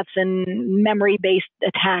PDFs and memory-based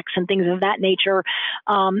attacks and things of that nature.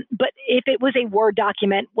 But if it was a Word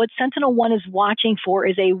document, what SentinelOne is watching for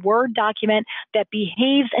is a Word document that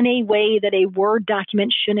behaves in a way that a Word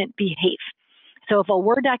document shouldn't behave. So if a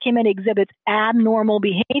Word document exhibits abnormal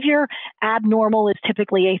behavior, abnormal is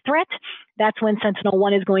typically a threat. That's when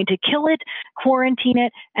SentinelOne is going to kill it, quarantine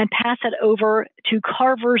it, and pass it over to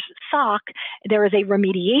Carver's SOC. There is a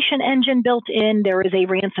remediation engine built in. There is a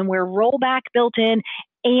ransomware rollback built in,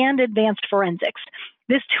 and advanced forensics.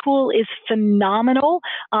 This tool is phenomenal.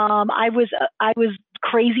 I was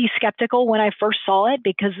crazy skeptical when I first saw it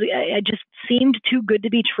because it just seemed too good to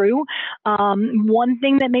be true. One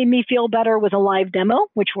thing that made me feel better was a live demo,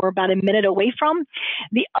 which we're about a minute away from.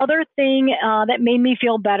 The other thing that made me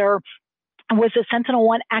feel better was that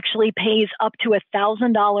SentinelOne actually pays up to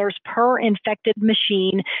 $1,000 per infected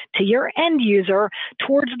machine to your end user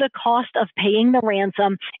towards the cost of paying the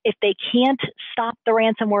ransom if they can't stop the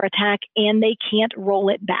ransomware attack and they can't roll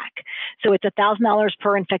it back. So it's $1,000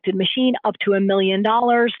 per infected machine up to $1 million.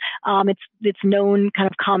 It's known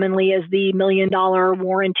kind of commonly as the $1 million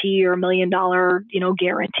warranty or $1 million,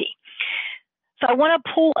 guarantee. So I want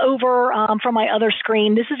to pull over from my other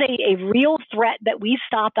screen. This is a real threat that we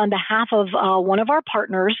stopped on behalf of one of our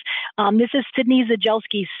partners. This is Sydney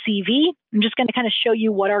Zajelski's CV. I'm just going to kind of show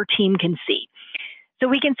you what our team can see. So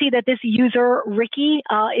we can see that this user, Ricky,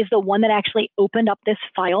 is the one that actually opened up this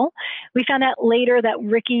file. We found out later that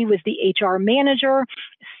Ricky was the HR manager.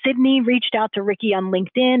 Sydney reached out to Ricky on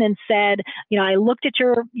LinkedIn and said, I looked at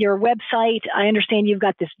your website. I understand you've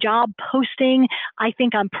got this job posting. I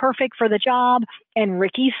think I'm perfect for the job. And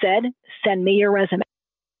Ricky said, send me your resume.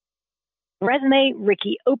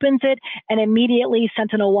 Ricky opens it, and immediately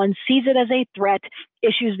SentinelOne sees it as a threat,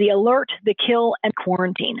 issues the alert, the kill, and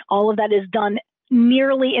quarantine. All of that is done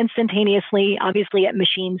nearly instantaneously, obviously at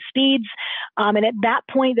machine speeds. And at that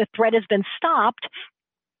point, the threat has been stopped.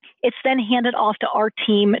 It's then handed off to our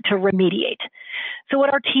team to remediate. So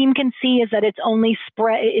what our team can see is that it's only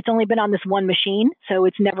been on this one machine, so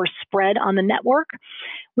it's never spread on the network.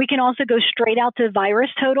 We can also go straight out to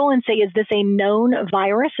VirusTotal and say, is this a known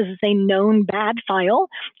virus? Is this a known bad file?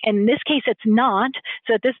 And in this case, it's not.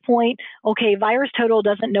 So at this point, okay, VirusTotal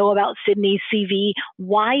doesn't know about Sydney's CV.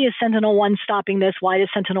 Why is SentinelOne stopping this? Why does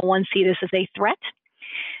SentinelOne see this as a threat?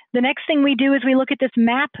 The next thing we do is we look at this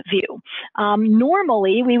map view.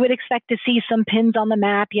 Normally, we would expect to see some pins on the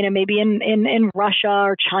map, maybe in Russia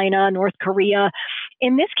or China, North Korea.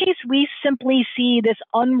 In this case, we simply see this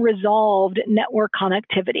unresolved network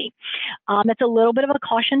connectivity. That's a little bit of a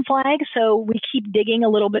caution flag, so we keep digging a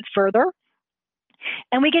little bit further.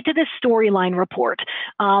 And we get to this storyline report.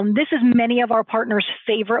 This is many of our partners'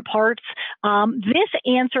 favorite parts. This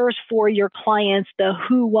answers for your clients the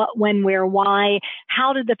who, what, when, where, why.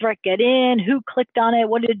 How did the threat get in? Who clicked on it?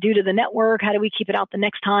 What did it do to the network? How do we keep it out the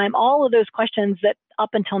next time? All of those questions that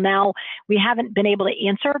up until now we haven't been able to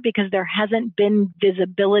answer because there hasn't been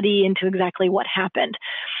visibility into exactly what happened.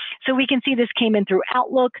 So we can see this came in through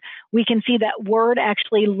Outlook. We can see that Word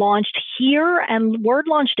actually launched here, and Word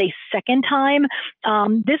launched a second time.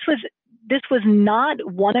 This was not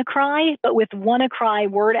WannaCry, but with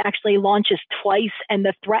WannaCry, Word actually launches twice, and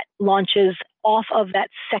the threat launches off of that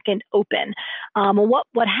second open.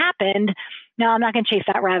 What happened? Now, I'm not going to chase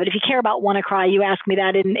that rabbit. If you care about WannaCry, you ask me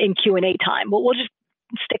that in Q&A time. But we'll just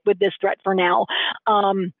stick with this threat for now.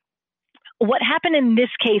 What happened in this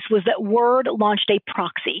case was that Word launched a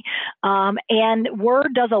proxy. And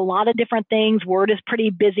Word does a lot of different things. Word is pretty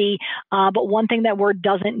busy. But one thing that Word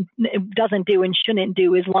doesn't do and shouldn't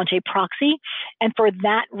do is launch a proxy. And for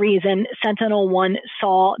that reason, SentinelOne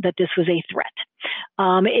saw that this was a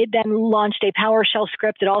threat. It then launched a PowerShell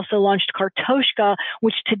script. It also launched Kartoshka,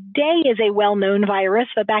 which today is a well-known virus,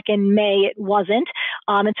 but back in May it wasn't.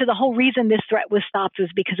 And so the whole reason this threat was stopped was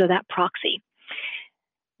because of that proxy.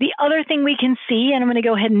 The other thing we can see, and I'm going to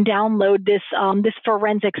go ahead and download this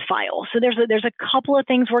forensics file. So there's a couple of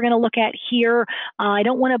things we're going to look at here. I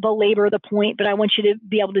don't want to belabor the point, but I want you to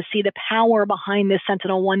be able to see the power behind this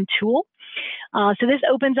SentinelOne tool. So this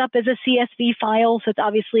opens up as a CSV file. So it's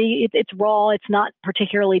obviously, it's raw. It's not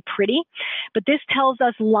particularly pretty, but this tells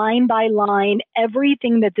us line by line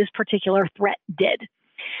everything that this particular threat did.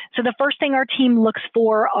 So the first thing our team looks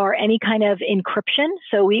for are any kind of encryption.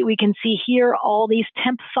 So we can see here all these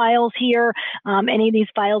temp files here, any of these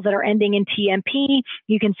files that are ending in TMP.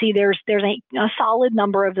 You can see there's a solid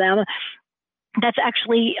number of them. That's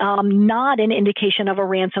actually not an indication of a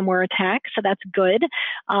ransomware attack, so that's good.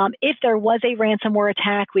 If there was a ransomware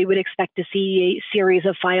attack, we would expect to see a series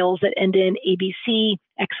of files that end in ABC,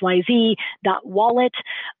 XYZ, .wallet,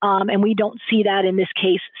 and we don't see that in this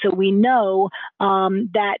case, so we know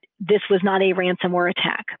that this was not a ransomware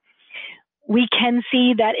attack. We can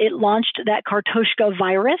see that it launched that Kartoshka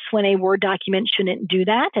virus when a Word document shouldn't do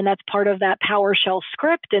that, and that's part of that PowerShell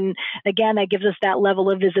script. And again, that gives us that level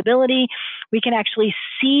of visibility. We can actually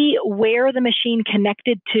see where the machine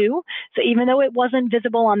connected to. So even though it wasn't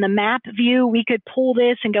visible on the map view, we could pull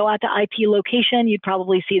this and go out to IP location. You'd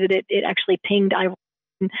probably see that it actually pinged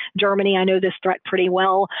Germany. I know this threat pretty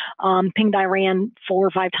well. Pinged Iran 4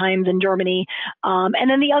 or 5 times in Germany.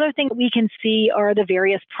 And then the other thing we can see are the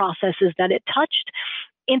various processes that it touched.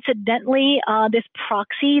 Incidentally, this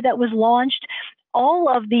proxy that was launched, all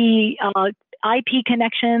of the IP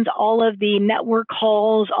connections, all of the network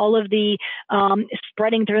calls, all of the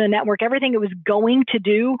spreading through the network, everything it was going to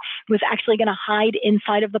do was actually going to hide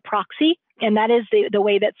inside of the proxy. And that is the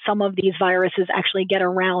way that some of these viruses actually get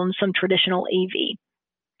around some traditional AV.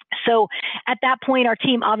 So at that point, our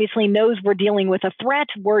team obviously knows we're dealing with a threat.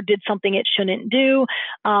 Word did something it shouldn't do.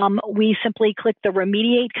 We simply click the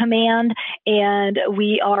remediate command, and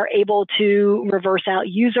we are able to reverse out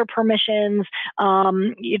user permissions,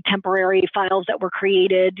 temporary files that were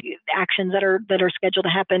created, actions that are scheduled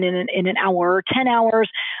to happen in an hour or 10 hours.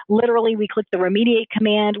 Literally, we click the remediate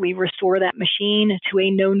command. We restore that machine to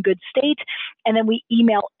a known good state, and then we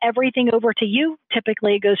email everything over to you.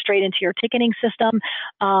 Typically, it goes straight into your ticketing system.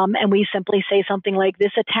 And we simply say something like,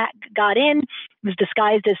 this attack got in, was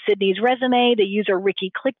disguised as Sydney's resume, the user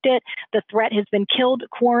Ricky clicked it, the threat has been killed,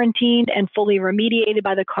 quarantined, and fully remediated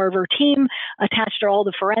by the Carver team, attached are all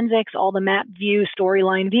the forensics, all the map view,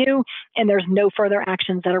 storyline view, and there's no further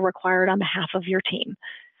actions that are required on behalf of your team.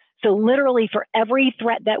 So literally for every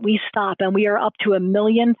threat that we stop, and we are up to 1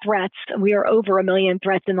 million threats, we are over 1 million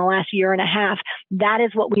threats in the last year and a half, that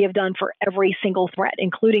is what we have done for every single threat,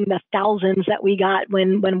 including the thousands that we got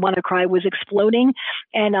when WannaCry was exploding.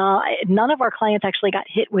 And none of our clients actually got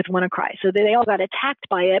hit with WannaCry. So they all got attacked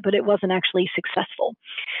by it, but it wasn't actually successful.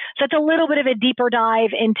 So it's a little bit of a deeper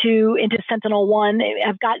dive into SentinelOne.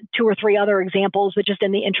 I've got 2 or 3 other examples, but just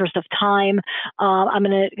in the interest of time, I'm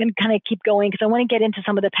going to kind of keep going because I want to get into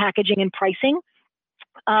some of the packaging and pricing.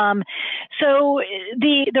 So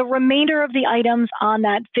the remainder of the items on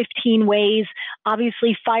that 15 ways,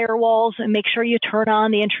 obviously firewalls, and make sure you turn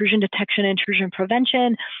on the intrusion detection, intrusion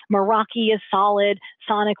prevention. Meraki is solid,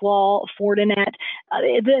 SonicWall, Fortinet.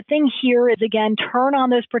 The thing here is, again, turn on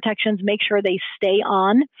those protections, make sure they stay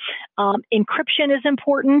on. Encryption is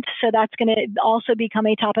important, so that's going to also become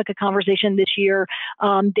a topic of conversation this year.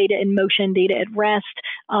 Data in motion, data at rest.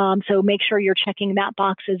 So make sure you're checking that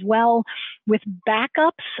box as well. With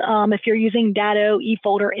backups, if you're using Datto,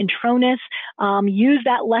 eFolder, Intronis, use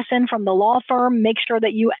that lesson from the law firm. Make sure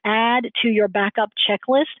that you add to your backup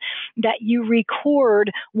checklist that you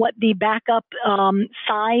record what the backup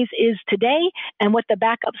size is today and what the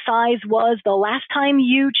backup size was the last time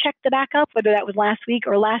you checked the backup, whether that was last week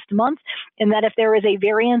or last month, and that if there is a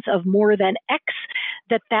variance of more than X,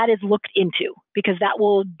 that is looked into, because that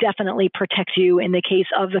will definitely protect you in the case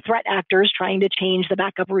of the threat actors trying to change the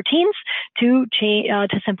backup routines to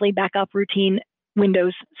simply backup routine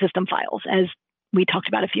Windows system files, as we talked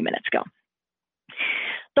about a few minutes ago.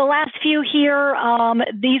 The last few here,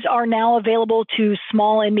 these are now available to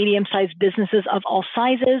small and medium-sized businesses of all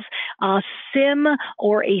sizes. SIEM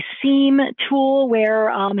or a SIEM tool where,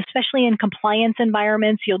 especially in compliance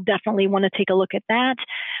environments, you'll definitely want to take a look at that.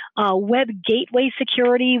 Web gateway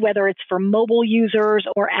security, whether it's for mobile users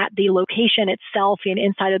or at the location itself and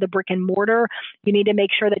inside of the brick and mortar, you need to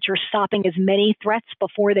make sure that you're stopping as many threats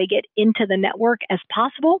before they get into the network as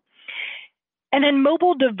possible. And then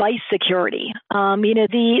mobile device security.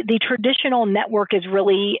 The traditional network is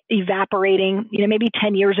really evaporating. Maybe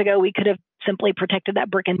 10 years ago, we could have simply protected that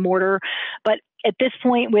brick and mortar. But at this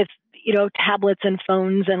point, with tablets and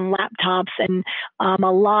phones and laptops and a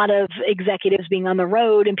lot of executives being on the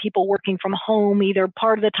road and people working from home, either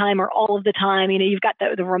part of the time or all of the time, you've got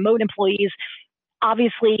the remote employees.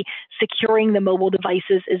 Obviously, securing the mobile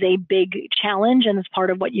devices is a big challenge, and it's part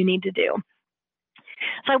of what you need to do.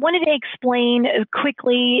 So I wanted to explain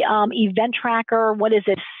quickly Event Tracker, what is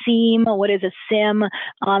a SIEM, what is a SIEM,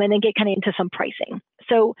 and then get kind of into some pricing.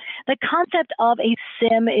 So the concept of a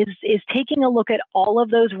SIEM is taking a look at all of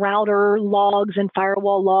those router logs and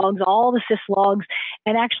firewall logs, all the syslogs,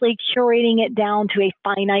 and actually curating it down to a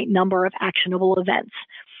finite number of actionable events.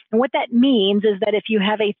 And what that means is that if you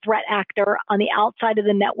have a threat actor on the outside of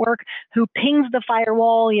the network who pings the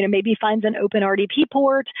firewall, maybe finds an open RDP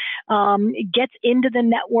port, gets into the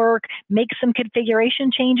network, makes some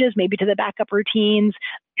configuration changes, maybe to the backup routines,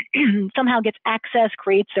 somehow gets access,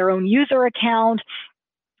 creates their own user account,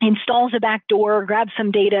 installs a backdoor, grabs some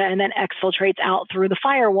data, and then exfiltrates out through the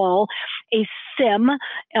firewall, a SIEM,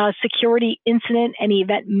 security incident and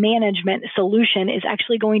event management solution, is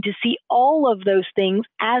actually going to see all of those things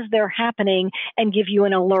as they're happening and give you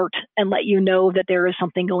an alert and let you know that there is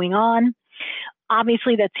something going on.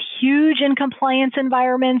 Obviously, that's huge in compliance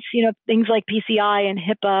environments, things like PCI and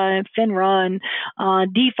HIPAA and FINRA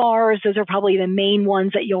and DFARS. Those are probably the main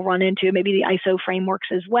ones that you'll run into, maybe the ISO frameworks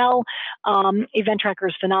as well. Event Tracker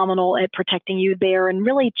is phenomenal at protecting you there and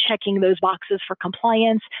really checking those boxes for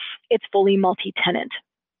compliance. It's fully multi-tenant.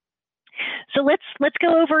 So let's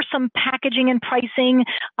go over some packaging and pricing,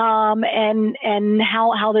 and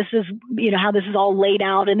how this is, how this is all laid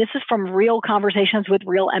out. And this is from real conversations with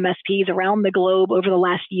real MSPs around the globe over the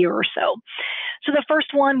last year or so. So the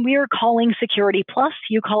first one we're calling Security Plus.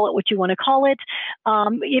 You call it what you want to call it.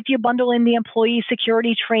 If you bundle in the employee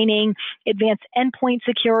security training, advanced endpoint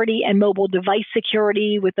security, and mobile device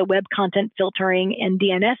security with the web content filtering and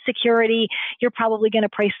DNS security, you're probably going to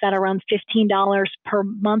price that around $15 per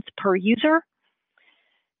month per user.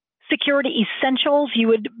 Security Essentials, you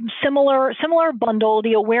would similar bundle,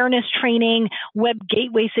 the awareness training, web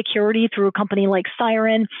gateway security through a company like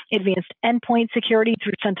Siren, advanced endpoint security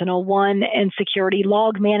through SentinelOne, and security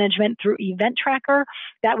log management through Event Tracker.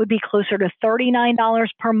 That would be closer to $39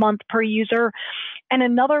 per month per user. And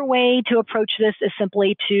another way to approach this is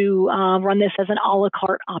simply to run this as an a la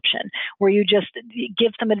carte option, where you just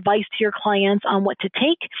give some advice to your clients on what to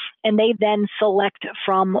take, and they then select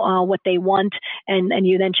from what they want, and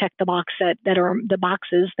you then check the boxes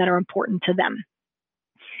that are important to them.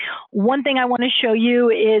 One thing I want to show you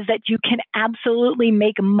is that you can absolutely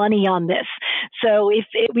make money on this. So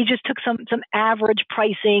we just took some average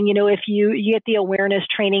pricing, if you get the awareness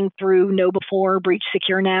training through KnowBe4, Breach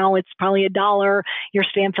Secure Now, it's probably $1. Your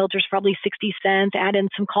spam filter is probably 60 cents. Add in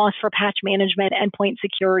some costs for patch management, endpoint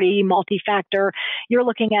security, multi-factor. You're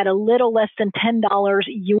looking at a little less than $10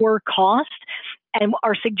 your cost. And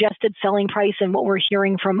our suggested selling price, and what we're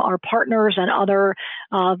hearing from our partners and other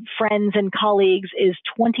friends and colleagues, is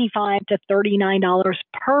 $25 to $39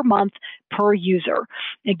 per month per user.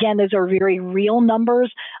 Again, those are very real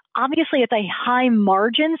numbers. Obviously, it's a high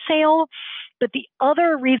margin sale. But the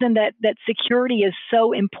other reason that security is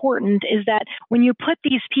so important is that when you put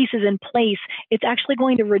these pieces in place, it's actually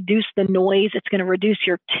going to reduce the noise. It's going to reduce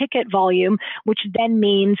your ticket volume, which then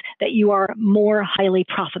means that you are more highly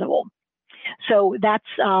profitable. So that's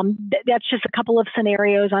just a couple of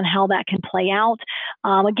scenarios on how that can play out.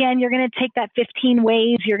 Again, you're going to take that 15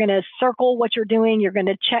 ways. You're going to circle what you're doing. You're going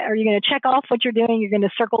to check off what you're doing. You're going to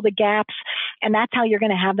circle the gaps, and that's how you're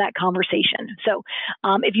going to have that conversation. So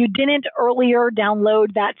if you didn't earlier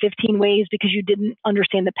download that 15 ways because you didn't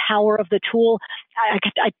understand the power of the tool, I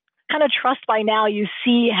kind of trust by now you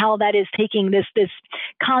see how that is taking this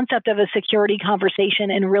concept of a security conversation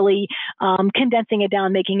and really condensing it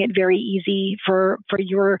down, making it very easy for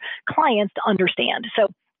your clients to understand. So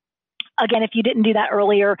again, if you didn't do that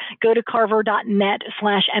earlier, go to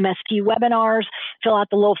carver.net/MSP webinars, fill out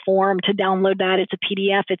the little form to download that. It's a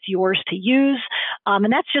PDF. It's yours to use.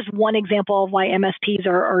 And that's just one example of why MSPs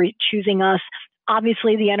are choosing us.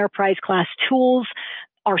 Obviously, the enterprise class tools.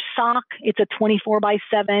 Our SOC, it's a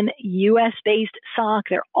 24/7 US-based SOC.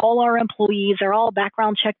 They're all our employees. They're all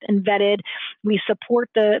background checked and vetted. We support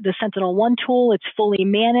the SentinelOne tool. It's fully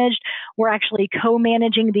managed. We're actually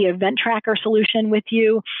co-managing the Event Tracker solution with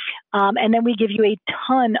you. And then we give you a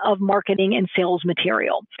ton of marketing and sales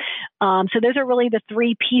material. So those are really the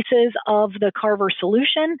three pieces of the Carver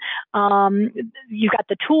solution. You've got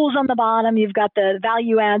the tools on the bottom. You've got the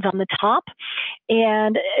value adds on the top.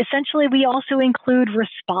 And essentially, we also include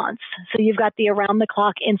response. So you've got the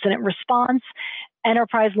around-the-clock incident response,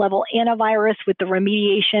 enterprise-level antivirus with the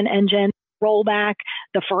remediation engine, rollback,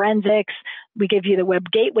 the forensics. We give you the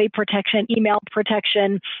web gateway protection, email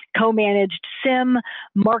protection, co-managed SIM,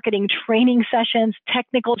 marketing training sessions,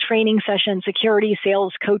 technical training sessions, security,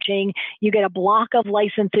 sales, coaching. You get a block of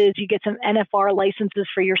licenses. You get some NFR licenses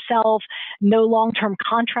for yourself. No long-term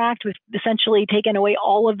contract. We've essentially taken away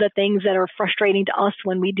all of the things that are frustrating to us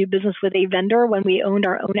when we do business with a vendor, when we owned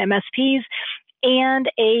our own MSPs, and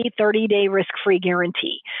a 30-day risk-free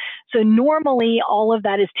guarantee. So normally all of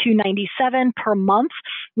that is $297 per month.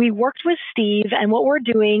 We worked with Steve, and what we're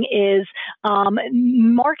doing is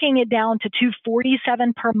marking it down to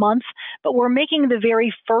 $247 per month, but we're making the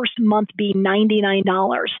very first month be $99.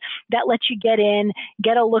 That lets you get in,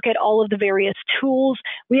 get a look at all of the various tools.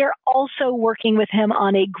 We are also working with him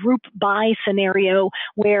on a group buy scenario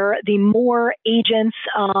where the more agents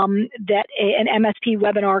that an MSP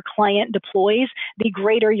webinar client deploys, the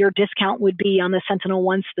greater your discount would be on the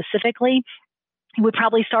SentinelOne specifically. It would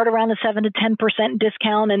probably start around a 7 to 10%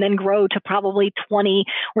 discount and then grow to probably 20.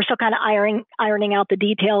 We're still kind of ironing out the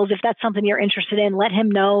details. If that's something you're interested in, let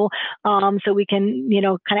him know so we can,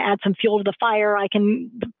 kind of add some fuel to the fire. I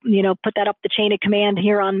can, put that up the chain of command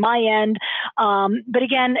here on my end. But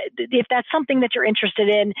again, if that's something that you're interested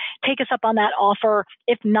in, take us up on that offer.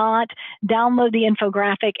 If not, download the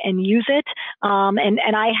infographic and use it.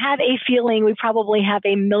 And I have a feeling we probably have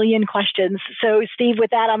a million questions. So Steve, with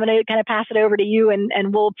that, I'm going to kind of pass it over to you.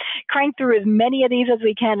 And we'll crank through as many of these as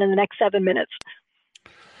we can in the next 7 minutes.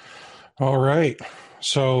 All right.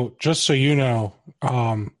 So just so you know,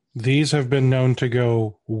 these have been known to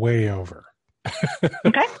go way over.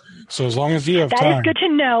 Okay. So as long as you have That time. is good to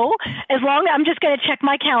know. I'm just going to check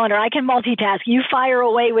my calendar. I can multitask. You fire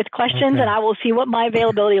away with questions, Okay. and I will see what my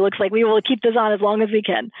availability looks like. We will keep this on as long as we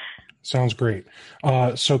can. Sounds great.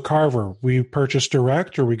 So Carver, we purchase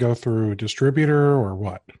direct, or we go through a distributor, or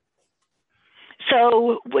what?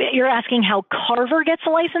 So you're asking how Carver gets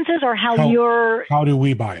the licenses, or how do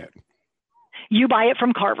we buy it? You buy it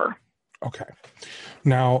from Carver. Okay.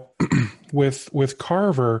 Now, with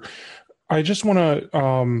Carver, I just want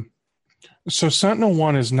to. So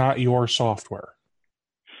SentinelOne is not your software.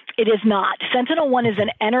 It is not. SentinelOne is an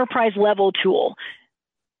enterprise level tool.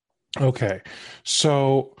 Okay.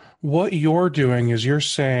 So what you're doing is you're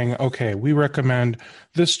saying, okay, we recommend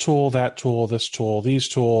this tool, that tool, this tool, these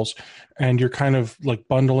tools, and you're kind of like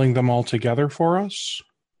bundling them all together for us?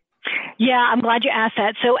 Yeah, I'm glad you asked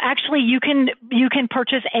that. So actually you can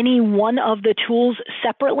purchase any one of the tools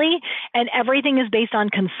separately, and everything is based on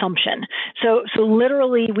consumption. So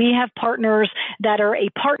literally we have partners that are a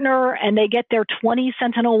partner and they get their 20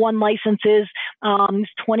 SentinelOne licenses,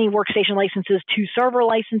 20 workstation licenses, 2 server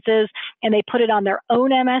licenses, and they put it on their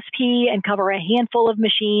own MSP and cover a handful of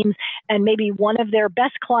machines and maybe one of their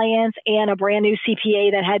best clients and a brand new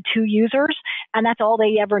CPA that had 2 users. And that's all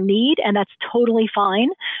they ever need. And that's totally fine.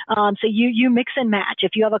 So you mix and match.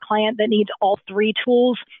 If you have a client that needs all 3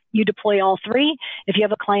 tools, you deploy all 3. If you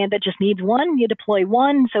have a client that just needs one, you deploy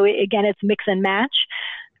one. So again, it's mix and match.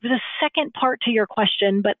 There's a second part to your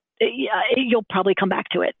question, but you'll probably come back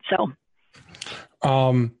to it.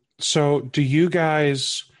 So do you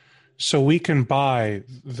guys, so we can buy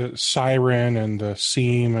the Siren and the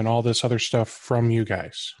SIEM and all this other stuff from you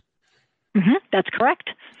guys? That's correct.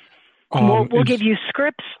 We'll give you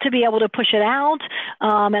scripts to be able to push it out.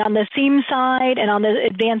 And on the SIEM side and on the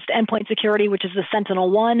advanced endpoint security, which is the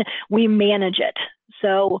SentinelOne, we manage it.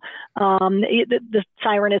 So the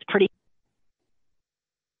Siren is pretty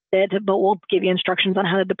good, but we'll give you instructions on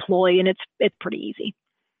how to deploy, and it's pretty easy.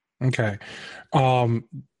 Okay.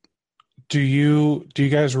 Do you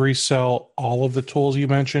guys resell all of the tools you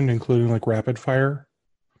mentioned, including like Rapid Fire?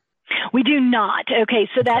 We do not. Okay,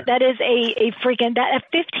 so that is a freaking, that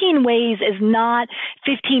 15 ways is not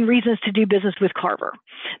 15 reasons to do business with Carver.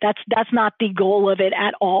 That's not the goal of it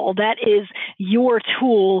at all. That is your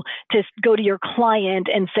tool to go to your client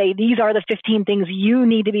and say, these are the 15 things you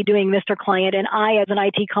need to be doing, Mr. Client, and I, as an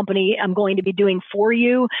IT company, am going to be doing for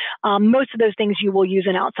you. Most of those things you will use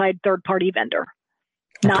an outside third-party vendor,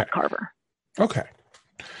 not Carver. Okay.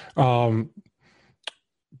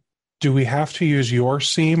 Do we have to use your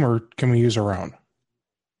SIEM, or can we use our own?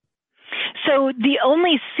 So the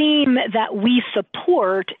only SIEM that we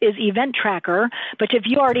support is Event Tracker, but if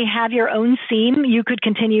you already have your own SIEM, you could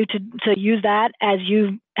continue to use that as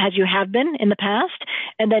you have been in the past,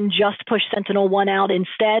 and then just push SentinelOne out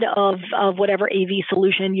instead of whatever AV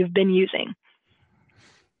solution you've been using.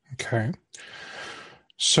 Okay.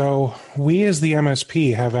 So we as the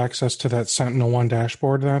MSP have access to that SentinelOne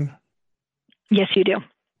dashboard then? Yes, you do.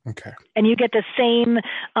 Okay. And you get the same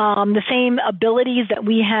abilities that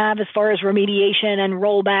we have as far as remediation and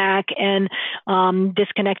rollback and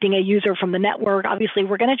disconnecting a user from the network. Obviously,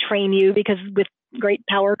 we're going to train you because with great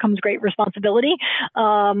power comes great responsibility.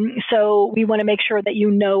 So we want to make sure that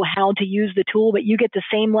you know how to use the tool, but you get the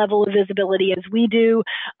same level of visibility as we do.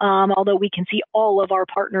 Although we can see all of our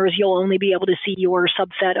partners, you'll only be able to see your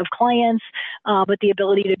subset of clients, but the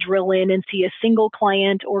ability to drill in and see a single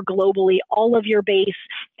client or globally all of your base,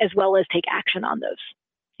 as well as take action on those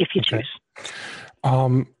if you choose.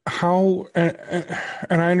 How,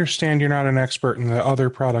 and I understand you're not an expert in the other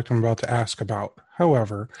product I'm about to ask about.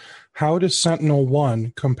 However, how does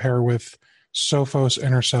SentinelOne compare with Sophos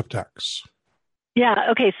Intercept X?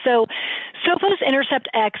 Yeah, okay. So Sophos Intercept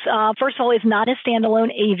X, first of all, is not a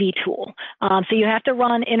standalone AV tool. So you have to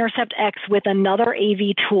run Intercept X with another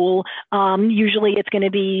AV tool. Usually it's going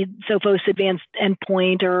to be Sophos Advanced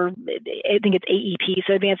Endpoint, or I think it's AEP,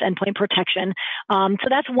 so Advanced Endpoint Protection. So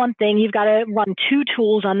that's one thing. You've got to run 2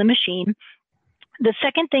 tools on the machine. The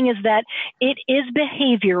second thing is that it is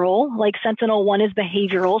behavioral, like SentinelOne is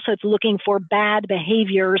behavioral, so it's looking for bad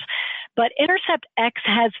behaviors. But Intercept X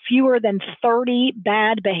has fewer than 30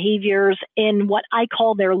 bad behaviors in what I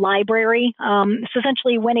call their library. So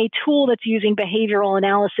essentially, when a tool that's using behavioral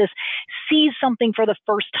analysis sees something for the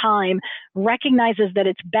first time, recognizes that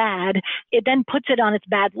it's bad, it then puts it on its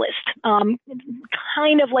bad list.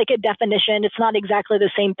 Kind of like a definition. It's not exactly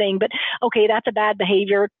the same thing, but okay, that's a bad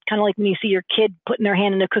behavior. Kind of like when you see your kid putting their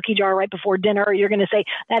hand in a cookie jar right before dinner, you're going to say,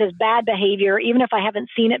 that is bad behavior. Even if I haven't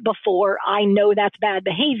seen it before, I know that's bad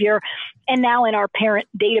behavior. And now in our parent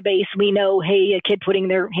database, we know, hey, a kid putting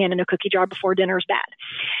their hand in a cookie jar before dinner is bad.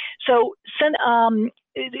 So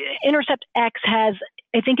Intercept X has,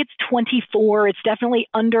 I think it's 24, it's definitely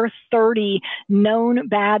under 30 known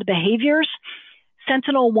bad behaviors.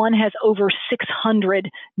 Sentinel-1 has over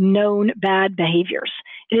 600 known bad behaviors.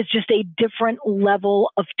 It is just a different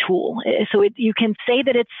level of tool. So you can say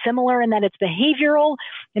that it's similar and that it's behavioral,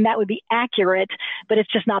 and that would be accurate, but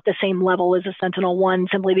it's just not the same level as a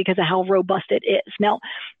Sentinel-1 simply because of how robust it is. Now,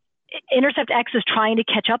 Intercept X is trying to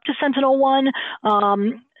catch up to Sentinel-1.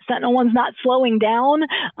 Sentinel-1's not slowing down,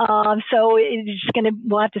 so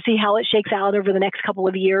we'll have to see how it shakes out over the next couple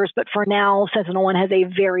of years. But for now, Sentinel-1 has a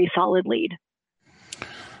very solid lead.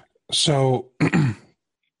 So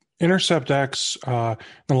Intercept X, in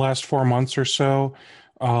the last 4 months or so,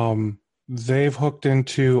 they've hooked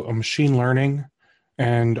into a machine learning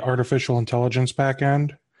and artificial intelligence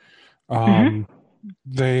backend.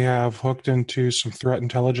 They have hooked into some threat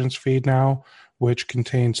intelligence feed now, which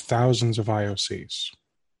contains thousands of IOCs.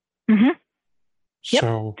 Mm-hmm. Yep.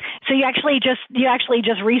 So you actually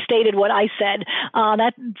just restated what I said.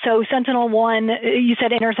 So Sentinel-1, you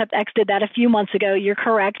said Intercept X did that a few months ago. You're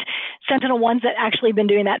correct. Sentinel-1's actually been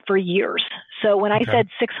doing that for years. So when I said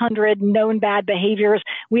 600 known bad behaviors,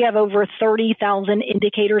 we have over 30,000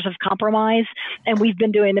 indicators of compromise, and we've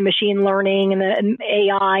been doing the machine learning and the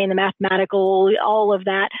AI and the mathematical, all of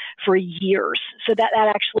that for years. So that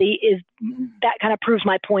actually kind of proves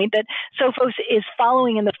my point that Sophos is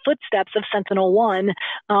following in the footsteps of Sentinel-1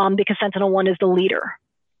 because Sentinel-1 is the leader.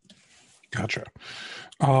 Gotcha.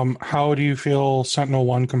 How do you feel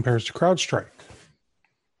Sentinel-1 compares to CrowdStrike?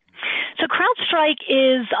 So CrowdStrike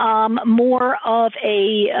is more of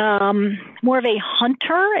a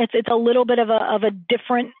hunter. It's a little bit of a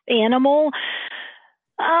different animal.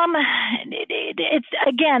 It's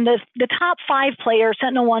again the top 5 players: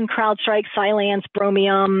 Sentinel-1, CrowdStrike, Cylance,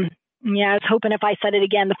 Bromium. Yeah, I was hoping if I said it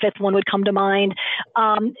again, the 5th one would come to mind.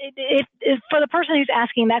 For the person who's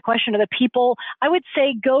asking that question, or the people, I would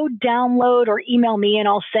say go download or email me and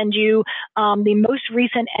I'll send you the most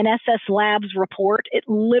recent NSS Labs report. It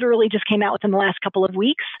literally just came out within the last couple of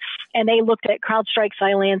weeks, and they looked at CrowdStrike,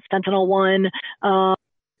 Cylance, Sentinel-1,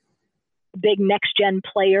 big next-gen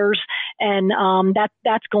players, and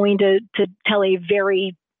that's going to tell a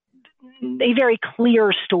very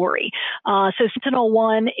clear story. So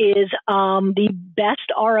Sentinel-1 is the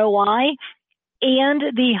best ROI and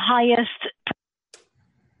the highest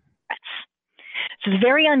threats. So it's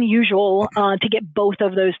very unusual to get both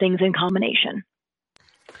of those things in combination.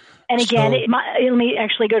 And again, let me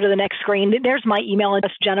actually go to the next screen. There's my email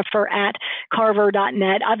address,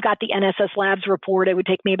 jennifer@carver.net. I've got the NSS Labs report. It would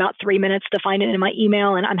take me about 3 minutes to find it in my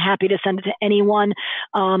email, and I'm happy to send it to anyone.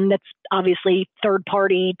 That's obviously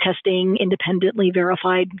third-party testing, independently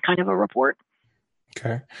verified kind of a report.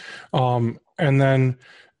 Okay. And then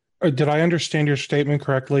did I understand your statement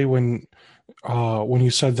correctly when you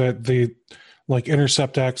said that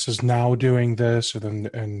Intercept X is now doing this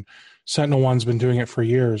and Sentinel-1's been doing it for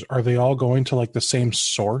years? Are they all going to the same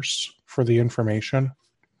source for the information?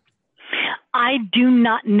 I do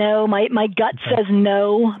not know. My gut says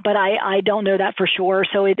no, but I don't know that for sure.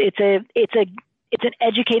 So it's an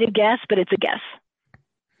educated guess, but it's a guess.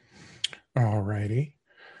 All righty.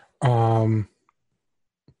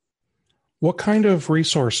 What kind of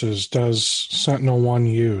resources does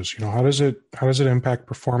Sentinel-1 use? How does it impact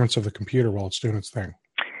performance of the computer while it's doing its thing?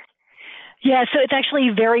 Yeah, so it's actually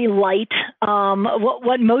very light.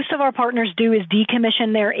 What most of our partners do is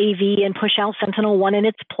decommission their AV and push out Sentinel-1 in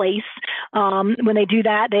its place. When they do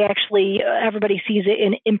that, everybody sees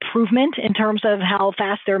an improvement in terms of how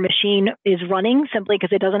fast their machine is running, simply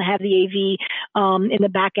because it doesn't have the AV in the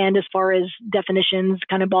back end as far as definitions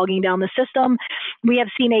kind of bogging down the system. We have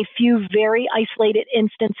seen a few very isolated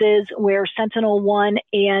instances where Sentinel-1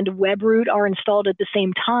 and WebRoot are installed at the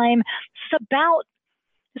same time.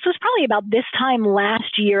 This was probably about this time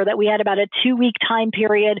last year that we had about a 2-week time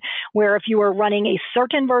period where if you were running a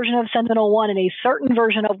certain version of Sentinel-1 and a certain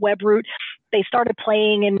version of WebRoot, they started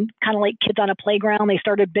playing, and kind of like kids on a playground, they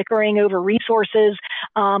started bickering over resources.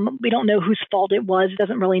 We don't know whose fault it was. It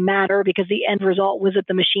doesn't really matter because the end result was that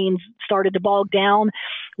the machines started to bog down.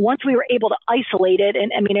 Once we were able to isolate it,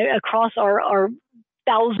 and I mean, across our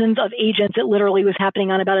thousands of agents, it literally was happening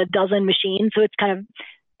on about a dozen machines. So it's kind of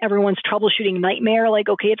everyone's troubleshooting nightmare.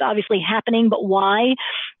 Okay, it's obviously happening, but why?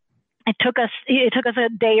 It took us a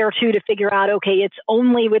day or two to figure out, okay, it's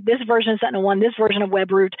only with this version of Sentinel-1, this version of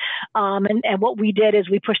WebRoot. And what we did is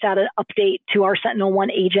we pushed out an update to our Sentinel-1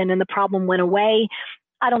 agent, and the problem went away.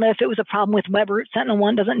 I don't know if it was a problem with Webroot.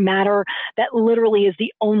 SentinelOne doesn't matter. That literally is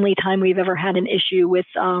the only time we've ever had an issue with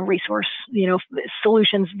resource,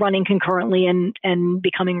 solutions running concurrently and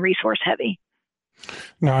becoming resource heavy.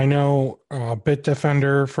 Now, I know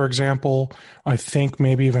Bitdefender, for example, I think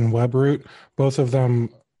maybe even Webroot, both of them,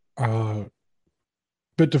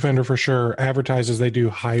 Bitdefender for sure advertises they do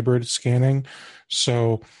hybrid scanning.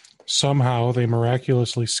 So somehow they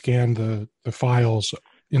miraculously scan the files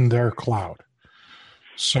in their cloud.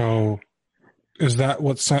 So is that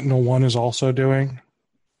what SentinelOne is also doing?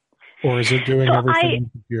 Or is it doing everything on the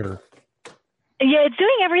computer? Yeah, it's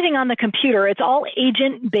doing everything on the computer. It's all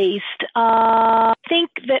agent-based. I think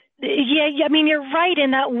that, I mean, you're right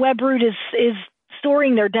in that Webroot is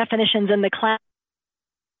storing their definitions in the cloud.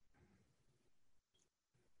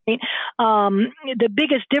 The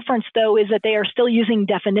biggest difference, though, is that they are still using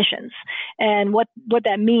definitions, and what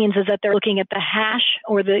that means is that they're looking at the hash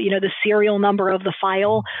or the serial number of the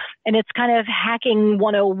file, and it's kind of hacking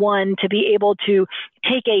 101 to be able to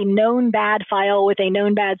take a known bad file with a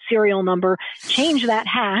known bad serial number, change that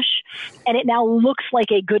hash, and it now looks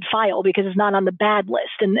like a good file because it's not on the bad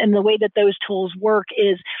list. And the way that those tools work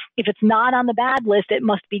is if it's not on the bad list, it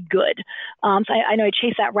must be good. So I know I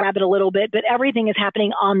chased that rabbit a little bit, but everything is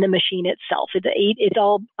happening on the machine itself. It's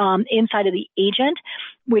all inside of the agent,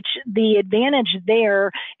 which the advantage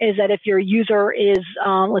there is that if your user is,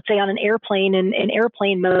 let's say, on an airplane in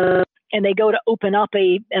airplane mode, and they go to open up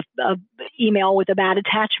a email with a bad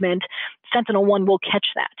attachment, SentinelOne will catch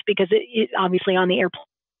that because it obviously on the airplane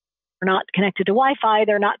they're not connected to Wi-Fi,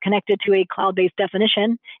 they're not connected to a cloud-based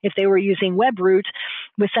definition. If they were using Webroot,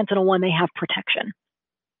 with SentinelOne they have protection.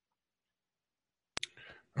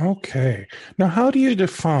 Okay. Now, how do you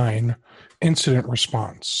define incident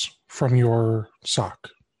response from your SOC?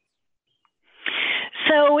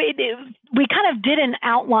 So we kind of did an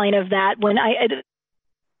outline of that when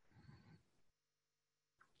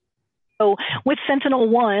So with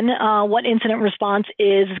SentinelOne, what incident response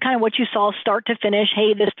is kind of what you saw start to finish.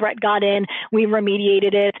 Hey, this threat got in, we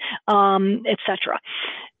remediated it, etc.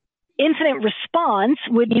 Incident response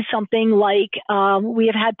would be something like we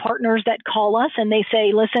have had partners that call us and they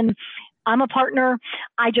say, listen, I'm a partner.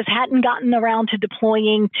 I just hadn't gotten around to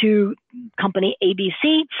deploying to company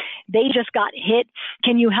ABC. They just got hit.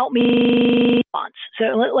 Can you help me? So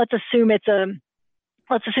let's assume it's a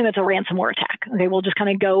ransomware attack. Okay, we'll just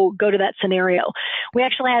kind of go to that scenario. We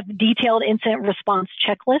actually have detailed incident response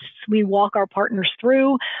checklists we walk our partners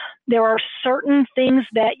through. There are certain things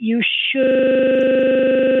that you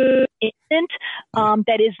should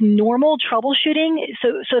that is normal troubleshooting.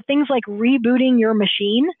 So things like rebooting your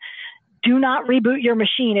machine. Do not reboot your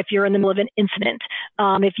machine if you're in the middle of an incident.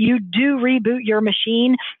 If you do reboot your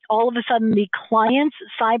machine, all of a sudden the client's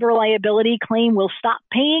cyber liability claim will stop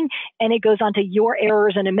paying and it goes onto your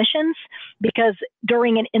errors and omissions because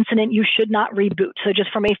during an incident you should not reboot. So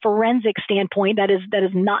just from a forensic standpoint, that is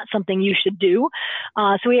not something you should do.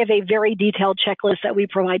 So we have a very detailed checklist that we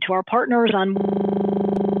provide to our partners on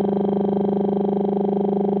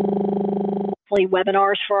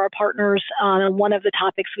webinars for our partners. One of the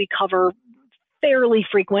topics we cover fairly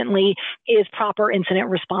frequently is proper incident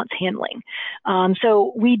response handling.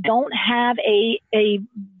 So we don't have a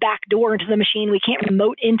back door into the machine. We can't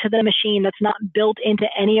remote into the machine. That's not built into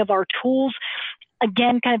any of our tools.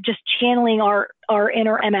 Again, kind of just channeling our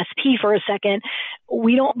inner MSP for a second.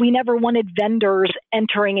 We never wanted vendors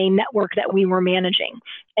entering a network that we were managing.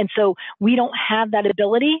 And so we don't have that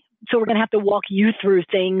ability. So we're going to have to walk you through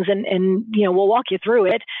things and we'll walk you through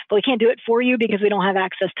it, but we can't do it for you because we don't have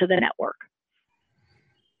access to the network.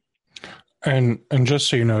 And just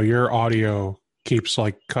so you know, your audio keeps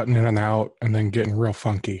like cutting in and out and then getting real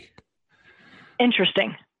funky.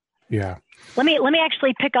 Interesting. Yeah. Let me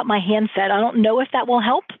actually pick up my handset. I don't know if that will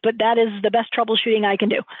help, but that is the best troubleshooting I can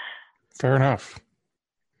do. Fair enough.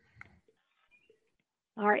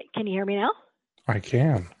 All right. Can you hear me now? I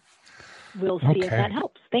can. We'll see if that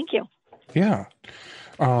helps. Thank you. Yeah.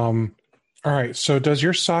 All right. So does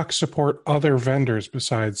your SOC support other vendors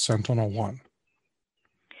besides SentinelOne?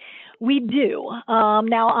 We do.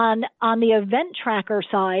 Now on the event tracker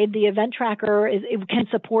side, the event tracker it can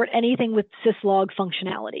support anything with syslog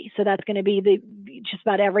functionality. So that's going to be just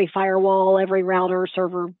about every firewall, every router,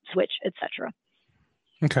 server, switch, etc.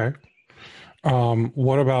 Okay.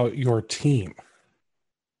 What about your team?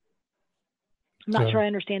 I'm not sure I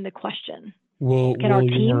understand the question. Will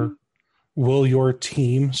your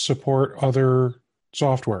team support other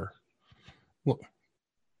software?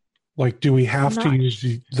 Like, do we have to use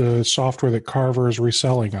the software that Carver is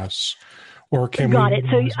reselling us, or can we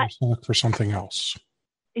use our SOC for something else?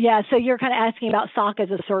 Yeah, so you're kind of asking about SOC as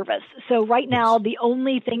a service. So right now, the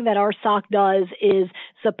only thing that our SOC does is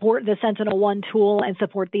support the Sentinel-1 tool and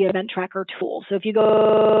support the Event Tracker tool. So if you go,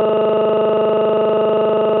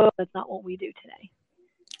 that's not what we do today.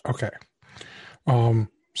 Okay.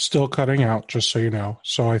 Still cutting out, just so you know.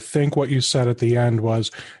 So I think what you said at the end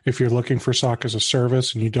was if you're looking for SOC as a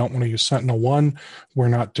service and you don't want to use Sentinel-1, we're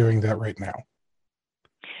not doing that right now.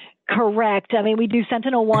 Correct. I mean, we do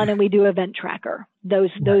Sentinel-1 and we do Event Tracker. Those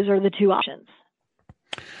are the two options.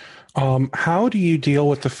 How do you deal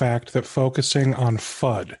with the fact that focusing on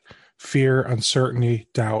FUD, fear, uncertainty,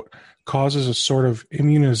 doubt, causes a sort of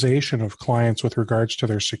immunization of clients with regards to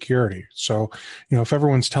their security? So, if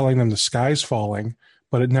everyone's telling them the sky's falling,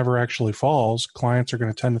 but it never actually falls, clients are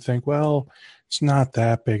going to tend to think, well, it's not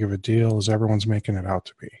that big of a deal as everyone's making it out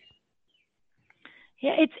to be.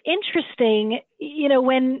 Yeah, it's interesting,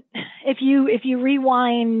 if you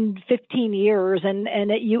rewind 15 years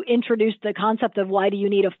and you introduced the concept of why do you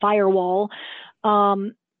need a firewall,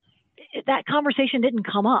 that conversation didn't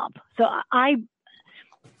come up. So I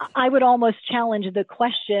would almost challenge the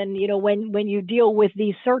question, when you deal with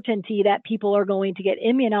the certainty that people are going to get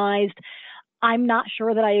immunized, I'm not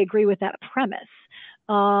sure that I agree with that premise.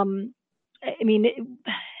 When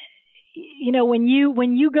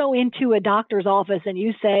you go into a doctor's office and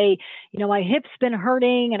you say, my hip's been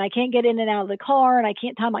hurting and I can't get in and out of the car and I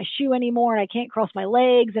can't tie my shoe anymore and I can't cross my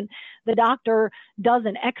legs, and the doctor does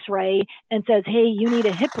an x-ray and says, hey, you need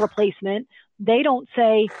a hip replacement. They don't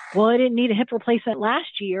say, well, I didn't need a hip replacement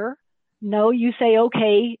last year. No, you say,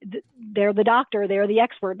 okay, they're the doctor, they're the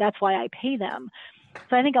expert. That's why I pay them.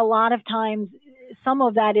 So I think a lot of times some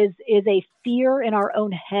of that is a fear in our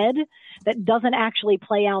own head that doesn't actually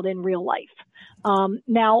play out in real life.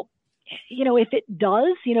 Now, if it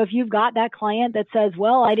does, if you've got that client that says,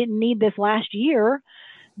 well, I didn't need this last year,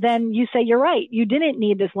 then you say, you're right, you didn't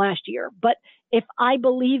need this last year. But if I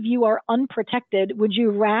believe you are unprotected, would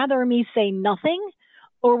you rather me say nothing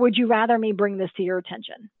or would you rather me bring this to your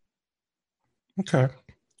attention? Okay.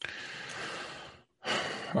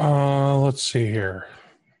 Let's see here.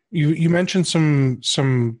 You mentioned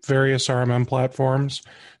some various RMM platforms.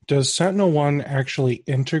 Does Sentinel-1 actually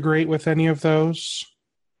integrate with any of those?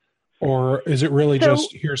 Or is it really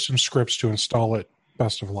just here's some scripts to install it?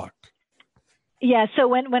 Best of luck. Yeah. So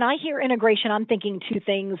when I hear integration, I'm thinking two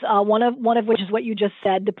things. One of which is what you just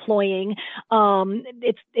said, deploying.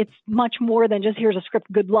 It's much more than just here's a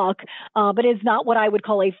script, good luck. But it's not what I would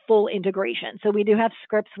call a full integration. So we do have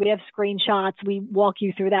scripts, we have screenshots, we walk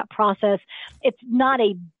you through that process. It's not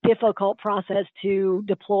a difficult process to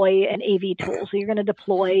deploy an AV tool. So you're going to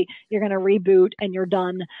deploy, you're going to reboot, and you're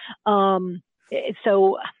done.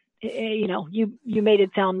 You made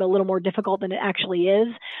it sound a little more difficult than it actually is.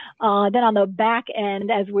 Then on the back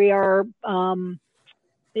end, as we are,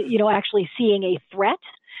 actually seeing a threat,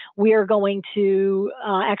 we are going to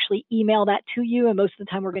actually email that to you. And most of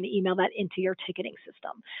the time we're going to email that into your ticketing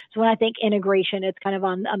system. So when I think integration, it's kind of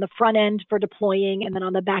on the front end for deploying, and then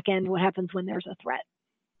on the back end, what happens when there's a threat.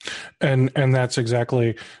 And that's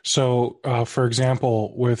exactly so. For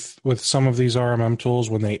example, with some of these RMM tools,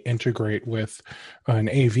 when they integrate with an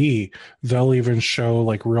AV, they'll even show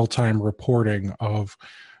like real time reporting of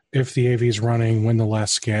if the AV is running, when the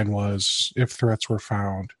last scan was, if threats were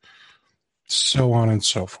found, so on and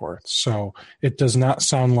so forth. So it does not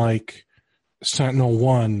sound like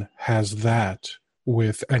Sentinel-1 has that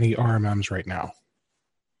with any RMMs right now.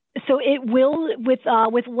 So it will with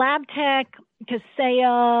LabTech,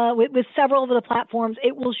 Kaseya, with several of the platforms,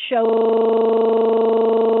 it will show,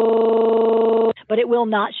 but it will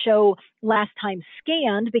not show last time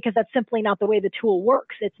scanned because that's simply not the way the tool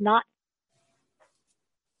works. It's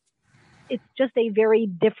just a very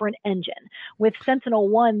different engine. With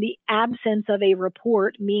Sentinel-1, the absence of a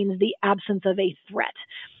report means the absence of a threat.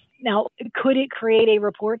 Now, could it create a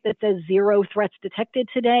report that says 0 threats detected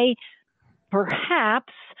today?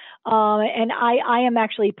 Perhaps. And I am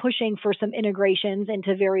actually pushing for some integrations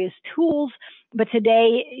into various tools. But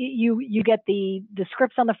today you get the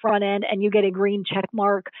scripts on the front end and you get a green check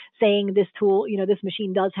mark saying this tool, this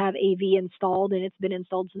machine does have AV installed and it's been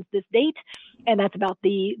installed since this date. And that's about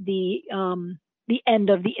the end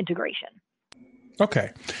of the integration.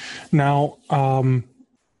 Okay. Now,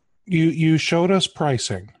 you showed us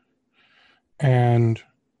pricing, and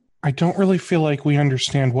I don't really feel like we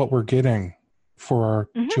understand what we're getting for our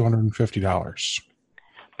 $250.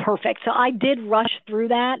 Perfect. So I did rush through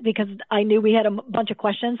that because I knew we had a bunch of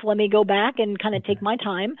questions. Let me go back and kind of take my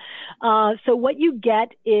time. So what you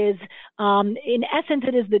get is, in essence,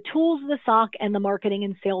 it is the tools, the SOC, and the marketing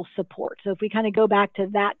and sales support. So if we kind of go back to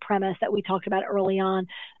that premise that we talked about early on,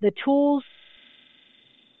 the tools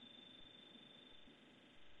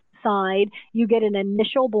side, you get an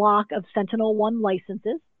initial block of SentinelOne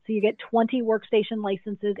licenses. So you get 20 workstation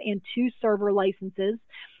licenses and 2 server licenses.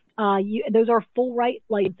 Those are full right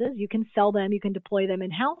licenses. You can sell them. You can deploy them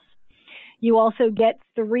in-house. You also get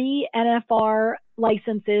 3 NFR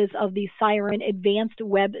licenses of the Siren Advanced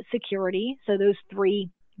Web Security. So those 3,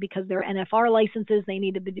 because they're NFR licenses, they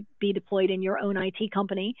need to be deployed in your own IT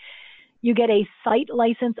company. You get a site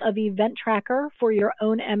license of Event Tracker for your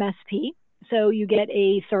own MSP. So you get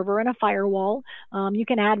a server and a firewall. You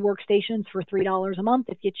can add workstations for $3 a month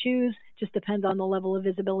if you choose. Just depends on the level of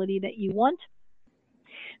visibility that you want.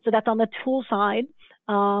 So that's on the tool side.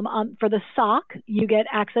 For the SOC, you get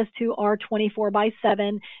access to our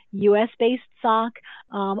 24/7 US-based SOC.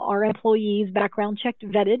 Our employees background checked,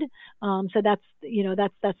 vetted. So that's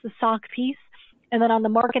the SOC piece. And then on the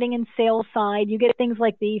marketing and sales side, you get things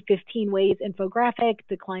like the 15 ways infographic,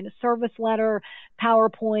 decline of service letter,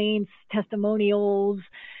 PowerPoints, testimonials,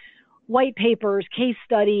 white papers, case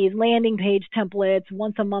studies, landing page templates,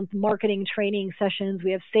 once a month marketing training sessions.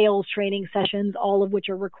 We have sales training sessions, all of which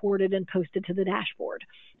are recorded and posted to the dashboard.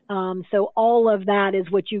 So all of that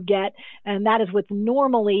is what you get, and that is what's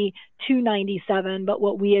normally $297, but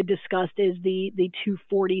what we had discussed is the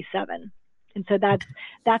 $247. And so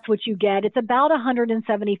that's what you get. It's about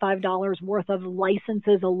 $175 worth of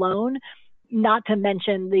licenses alone, not to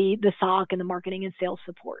mention the SOC and the marketing and sales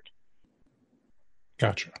support.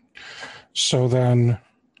 Gotcha. So then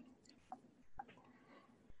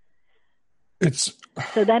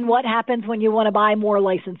what happens when you want to buy more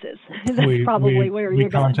licenses? That's probably where you're going. We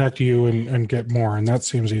contact you and get more, and that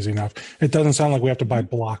seems easy enough. It doesn't sound like we have to buy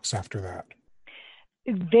blocks after that.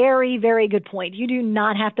 Very, very good point. You do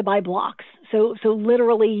not have to buy blocks. So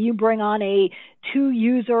literally you bring on a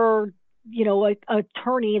 2-user,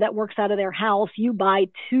 attorney that works out of their house. You buy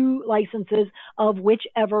 2 licenses of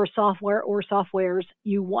whichever software or softwares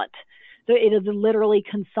you want. So it is literally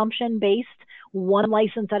consumption based, 1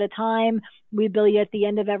 license at a time. We bill you at the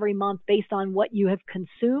end of every month based on what you have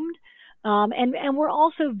consumed. And we're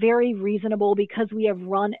also very reasonable because we have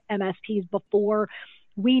run MSPs before.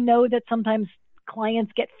 We know that sometimes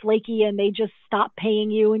clients get flaky and they just stop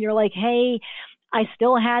paying you, and you're like, hey, I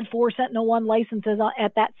still had 4 SentinelOne licenses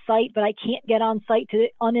at that site, but I can't get on site to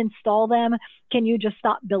uninstall them. Can you just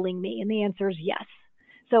stop billing me? And the answer is yes.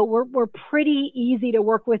 So we're pretty easy to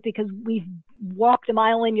work with because we've walked a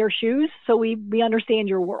mile in your shoes, so we understand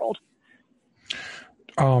your world.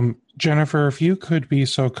 Jennifer, if you could be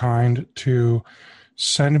so kind to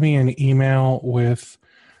send me an email with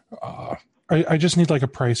I just need like a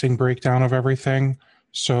pricing breakdown of everything.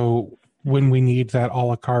 So when we need that a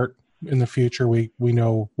la carte in the future, we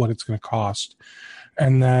know what it's going to cost.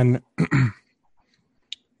 And then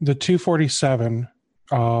the 247,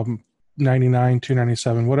 99,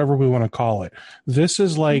 297, whatever we want to call it. This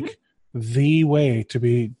is like the way to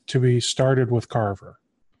be started with Carver.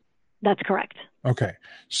 That's correct. Okay.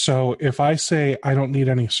 So if I say I don't need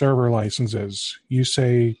any server licenses, you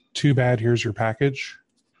say, too bad, here's your package?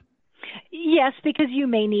 Yes, because you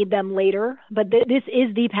may need them later, but this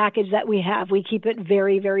is the package that we have. We keep it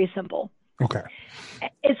very, very simple. Okay.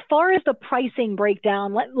 As far as the pricing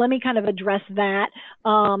breakdown, let me kind of address that.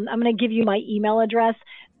 I'm going to give you my email address.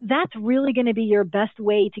 That's really going to be your best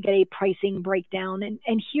way to get a pricing breakdown.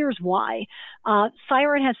 And here's why.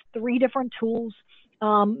 Siren has 3 different tools.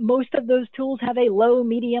 Most of those tools have a low,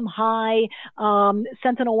 medium, high.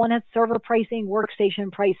 SentinelOne has server pricing,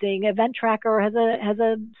 workstation pricing. Event Tracker has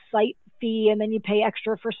a site fee, and then you pay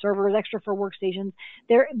extra for servers, extra for workstations.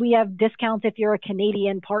 We have discounts if you're a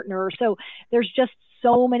Canadian partner. So there's just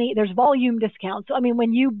so many. There's volume discounts. So I mean,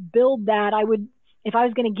 when you build that, if I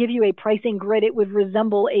was going to give you a pricing grid, it would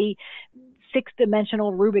resemble a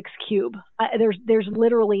 6-dimensional Rubik's Cube. There's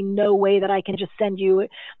literally no way that I can just send you,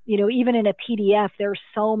 even in a PDF, there's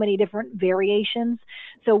so many different variations.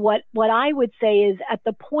 So what I would say is, at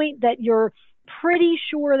the point that you're pretty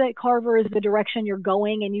sure that Carver is the direction you're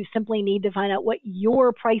going, and you simply need to find out what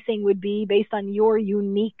your pricing would be based on your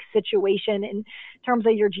unique situation in terms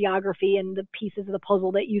of your geography and the pieces of the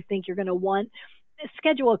puzzle that you think you're going to want,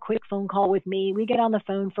 schedule a quick phone call with me. We get on the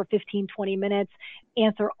phone for 15, 20 minutes,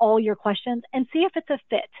 answer all your questions, and see if it's a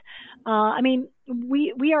fit.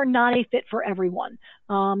 We are not a fit for everyone.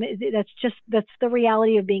 That's the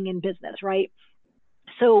reality of being in business, right?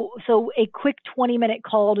 So a quick 20-minute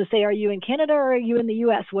call to say, are you in Canada or are you in the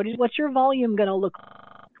U.S.? What's your volume going to look like?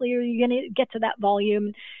 Are you going to get to that volume?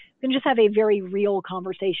 You can just have a very real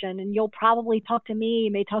conversation, and you'll probably talk to me.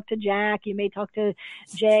 You may talk to Jack. You may talk to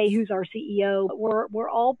Jay, who's our CEO. But we're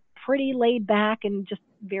all pretty laid back and just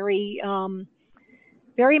very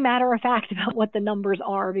matter of fact about what the numbers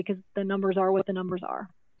are, because the numbers are what the numbers are.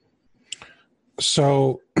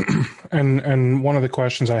 So, and one of the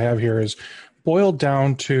questions I have here is boiled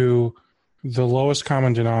down to the lowest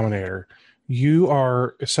common denominator. You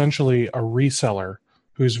are essentially a reseller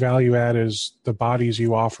whose value add is the bodies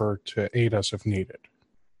you offer to aid us if needed.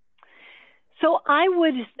 So I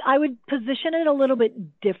would position it a little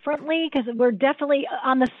bit differently, because we're definitely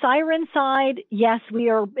on the Siren side. Yes,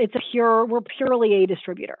 we're purely a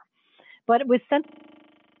distributor, but with Sentinel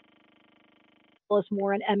is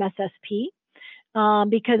more an MSSP.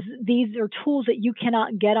 Because these are tools that you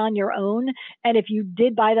cannot get on your own. And if you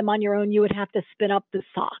did buy them on your own, you would have to spin up the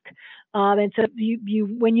SOC. And so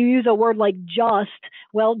when you use a word like just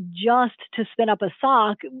to spin up a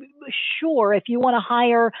SOC, sure, if you want to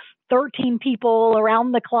hire 13 people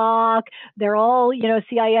around the clock, they're all,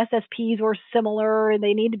 CISSPs or similar, and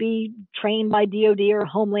they need to be trained by DOD or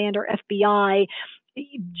Homeland or FBI.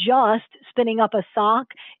 Just spinning up a SOC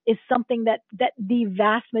is something that the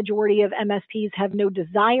vast majority of MSPs have no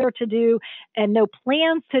desire to do and no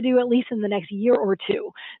plans to do, at least in the next year or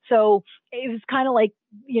two. So it was kind of like,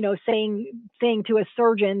 saying to a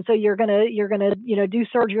surgeon, so you're gonna do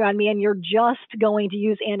surgery on me, and you're just going to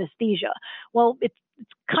use anesthesia. Well, it's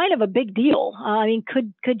kind of a big deal.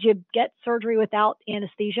 Could you get surgery without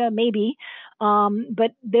anesthesia? Maybe.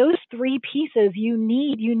 But those three pieces, you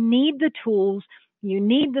need the tools. You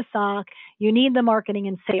need the SOC, you need the marketing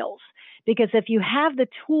and sales, because if you have the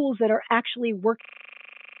tools that are actually working,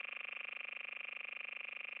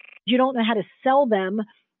 you don't know how to sell them,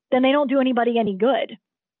 then they don't do anybody any good.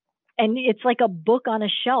 And it's like a book on a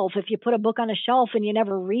shelf. If you put a book on a shelf and you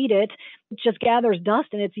never read it, it just gathers dust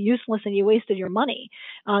and it's useless and you wasted your money.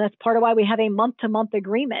 That's part of why we have a month-to-month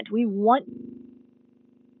agreement. We want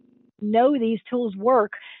to know these tools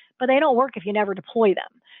work, but they don't work if you never deploy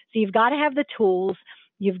them. So you've got to have the tools.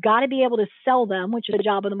 You've got to be able to sell them, which is the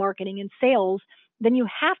job of the marketing and sales. Then you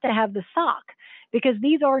have to have the SOC, because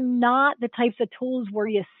these are not the types of tools where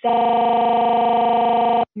you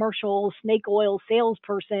sell commercial snake oil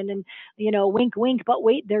salesperson and, wink, wink, but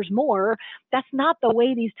wait, there's more. That's not the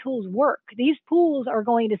way these tools work. These tools are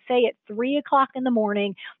going to say at 3:00 in the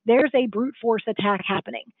morning, there's a brute force attack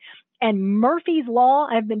happening. And Murphy's Law,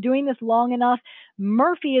 I've been doing this long enough,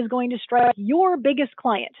 Murphy is going to strike your biggest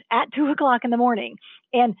client at 2:00 in the morning.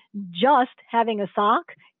 And just having a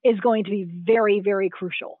SOC is going to be very, very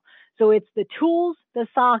crucial. So it's the tools, the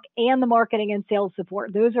SOC, and the marketing and sales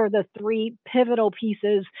support. Those are the three pivotal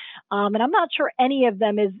pieces. And I'm not sure any of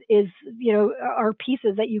them are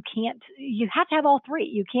pieces that you have to have all three.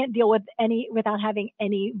 You can't deal with any without having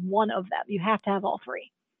any one of them. You have to have all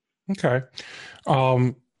three. Okay.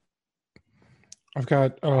 I've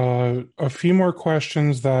got a few more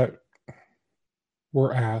questions that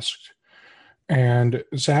were asked, and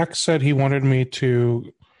Zach said he wanted me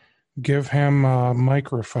to give him a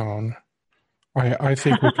microphone. I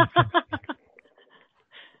think we can.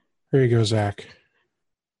 Here you go, Zach.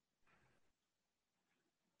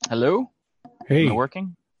 Hello? Hey. Am I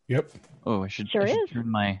working? Yep. Oh, I should turn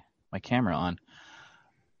my camera on.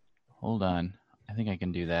 Hold on. I think I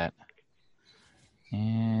can do that.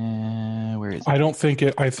 And where is it? I don't think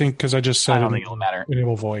it. I think because I just said I don't think it'll matter.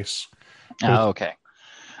 Enable voice. Oh, okay.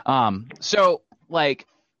 So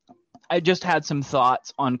I just had some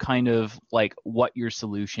thoughts on kind of like what your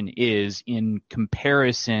solution is in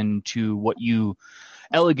comparison to what you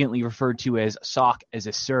elegantly referred to as SOC as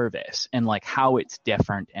a service, and like how it's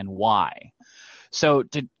different and why. So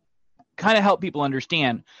to kind of help people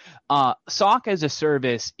understand, SOC as a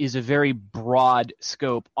service is a very broad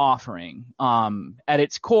scope offering. At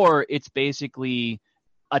its core, it's basically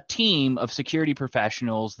a team of security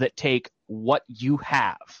professionals that take what you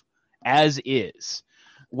have as is,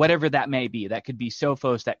 whatever that may be. That could be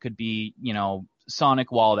Sophos, that could be,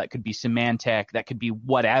 SonicWall, that could be Symantec, that could be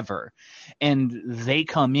whatever. And they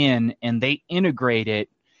come in and they integrate it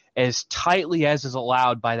as tightly as is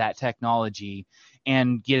allowed by that technology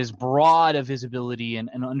and get as broad a visibility and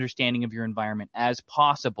an understanding of your environment as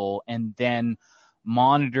possible, and then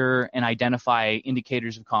monitor and identify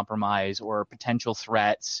indicators of compromise or potential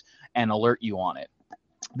threats and alert you on it.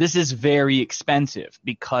 This is very expensive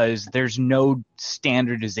because there's no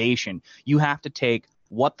standardization. You have to take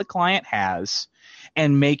what the client has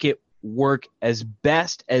and make it work as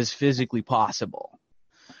best as physically possible.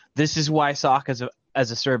 This is why SOC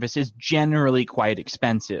as a service is generally quite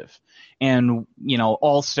expensive, and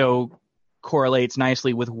also correlates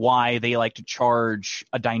nicely with why they like to charge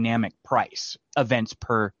a dynamic price, events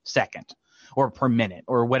per second or per minute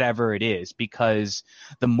or whatever it is, because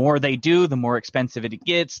the more they do, the more expensive it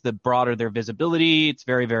gets, the broader their visibility. It's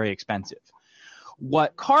very, very expensive.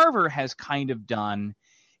 What Carver has kind of done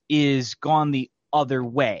is gone the other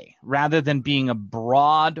way, rather than being a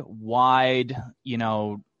broad, wide,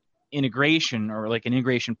 integration, or like an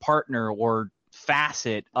integration partner or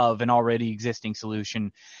facet of an already existing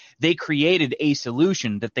solution. They created a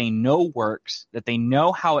solution that they know works, that they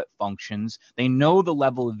know how it functions, they know the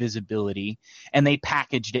level of visibility, and they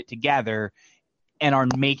packaged it together and are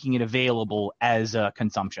making it available as a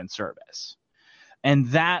consumption service. And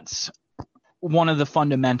that's one of the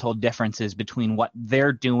fundamental differences between what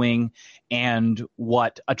they're doing and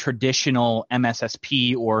what a traditional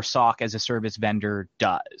MSSP or SOC as a service vendor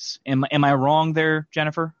does. Am I wrong there,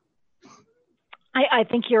 Jennifer? I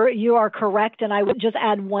think you are correct, and I would just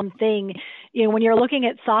add one thing. When you're looking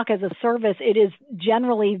at SOC as a service, it is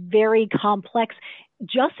generally very complex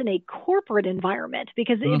just in a corporate environment,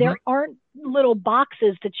 because there aren't little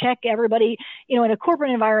boxes to check everybody. In a corporate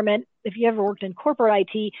environment, if you ever worked in corporate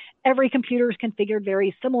IT, every computer is configured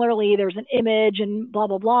very similarly. There's an image and blah,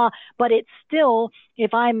 blah, blah. But it's still,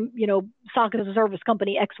 if I'm, SOC as a service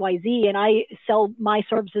company XYZ, and I sell my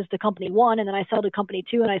services to company 1, and then I sell to company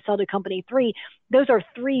 2, and I sell to company 3, those are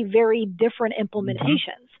 3 very different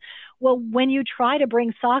implementations. Well, when you try to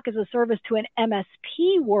bring SOC as a service to an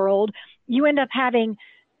MSP world, you end up having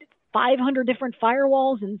 500 different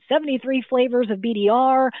firewalls and 73 flavors of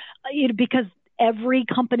BDR, because every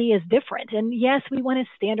company is different. And yes, we want to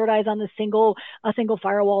standardize on a single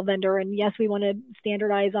firewall vendor, and yes, we want to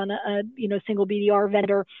standardize on a single BDR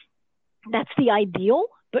vendor. That's the ideal,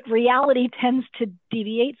 but reality tends to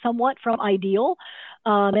deviate somewhat from ideal.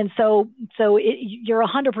 And so you're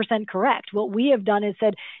 100% correct. What we have done is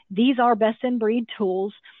said, these are best in breed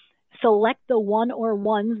tools. Select the one or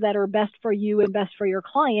ones that are best for you and best for your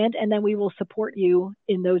client, and then we will support you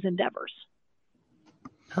in those endeavors.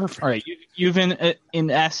 Perfect. All right. You've in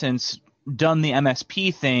essence done the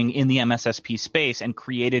MSP thing in the MSSP space and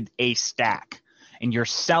created a stack, and you're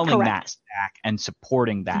selling that stack and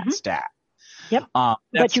supporting that stack. Yep.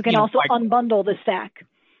 But you can also unbundle the stack.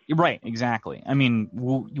 Right, exactly. I mean,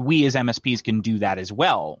 we as MSPs can do that as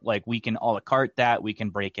well. Like, we can a la carte that, we can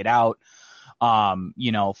break it out,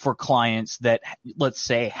 for clients that, let's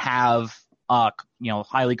say, have,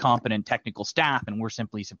 highly competent technical staff, and we're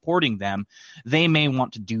simply supporting them. They may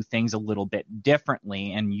want to do things a little bit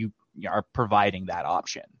differently, and you are providing that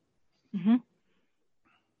option. Mm-hmm.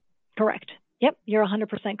 Correct. Yep, you're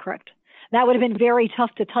 100% correct. That would have been very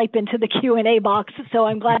tough to type into the Q&A box. So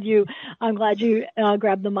I'm glad you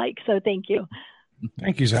grabbed the mic. So thank you.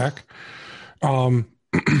 Thank you, Zach. All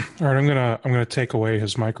right, I'm gonna take away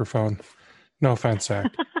his microphone. No offense, Zach.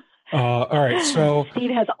 All right, so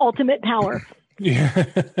Steve has ultimate power. Yeah.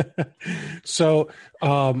 So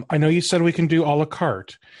I know you said we can do a la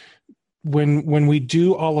carte. When we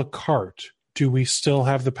do a la carte, do we still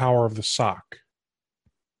have the power of the SOC?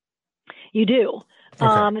 You do.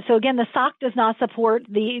 Okay. So again, the SOC does not support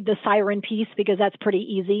the siren piece, because that's pretty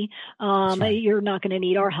easy. You're not going to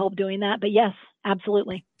need our help doing that. But yes,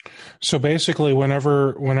 absolutely. So basically,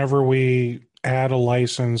 whenever we add a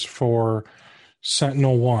license for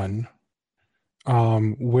SentinelOne,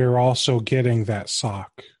 we're also getting that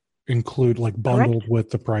SOC bundled with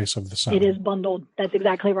the price of the Sentinel. It is bundled. That's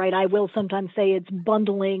exactly right. I will sometimes say it's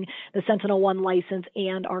bundling the SentinelOne license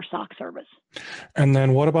and our SOC service. And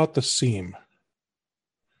then what about the SIEM?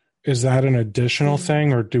 Is that an additional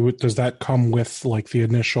thing, or does that come with like the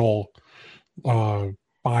initial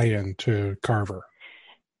buy-in to Carver?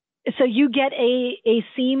 So you get a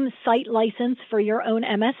SIEM site license for your own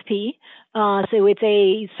MSP. So it's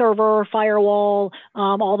a server, firewall,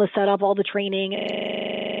 all the setup, all the training,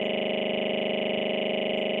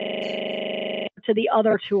 to the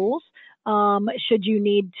other tools. Should you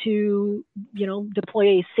need to,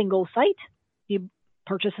 deploy a single site, you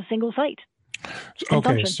purchase a single site.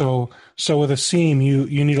 Okay, so with a SIEM,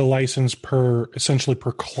 you need a license essentially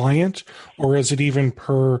per client, or is it even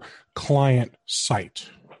per client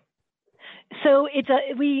site? So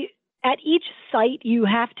at each site you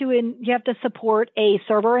have to support a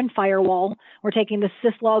server and firewall. We're taking the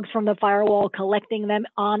syslogs from the firewall, collecting them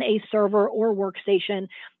on a server or workstation,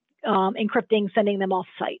 encrypting, sending them off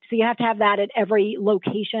site. So you have to have that at every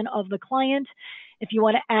location of the client. If you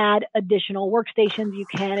want to add additional workstations, you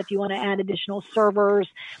can. If you want to add additional servers,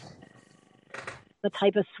 the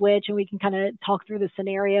type of switch, and we can kind of talk through the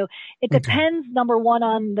scenario. It depends, number one,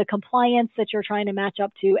 on the compliance that you're trying to match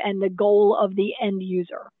up to and the goal of the end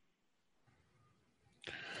user.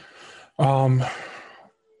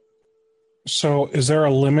 So is there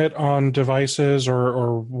a limit on devices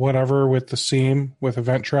or whatever with the SIEM, with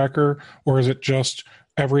Event Tracker, or is it just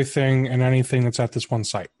everything and anything that's at this one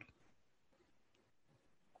site?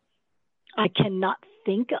 I cannot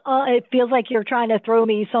think. It feels like you're trying to throw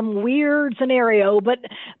me some weird scenario, but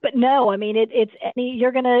no. I mean, it's any.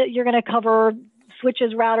 You're gonna cover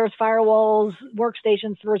switches, routers, firewalls,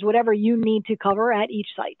 workstations, servers, whatever you need to cover at each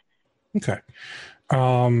site. Okay.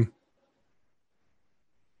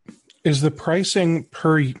 Is the pricing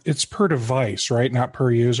it's per device, right? Not per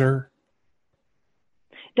user?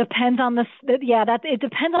 Depends on it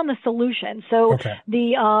depends on the solution. So okay.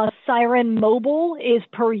 The Siren Mobile is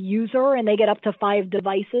per user, and they get up to 5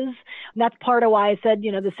 devices. And that's part of why I said,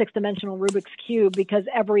 the 6-dimensional Rubik's Cube, because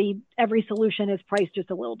every solution is priced just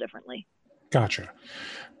a little differently. Gotcha.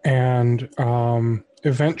 And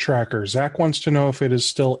Event Tracker, Zach wants to know if it is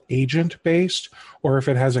still agent-based or if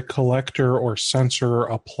it has a collector or sensor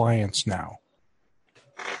appliance now.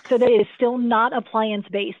 So that is still not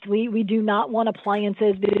appliance-based. We do not want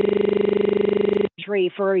appliances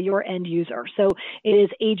for your end user. So it is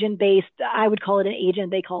agent-based. I would call it an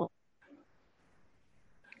agent. They call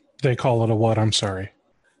it a what? I'm sorry.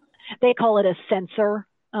 They call it a sensor,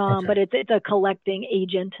 Okay. but it's a collecting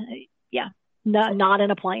agent. Yeah, not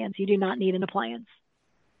an appliance. You do not need an appliance.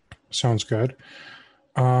 Sounds good.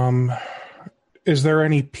 Is there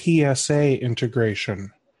any PSA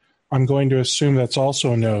integration? I'm going to assume that's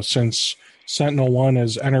also a no, since SentinelOne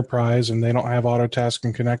is enterprise and they don't have Autotask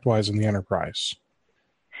and ConnectWise in the enterprise.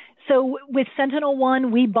 So with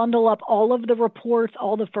SentinelOne, we bundle up all of the reports,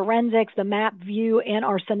 all the forensics, the map view, and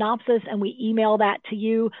our synopsis, and we email that to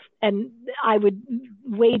you. And I would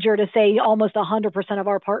wager to say almost 100% of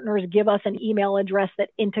our partners give us an email address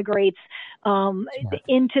that integrates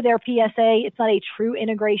into their PSA. It's not a true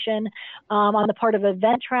integration. On the part of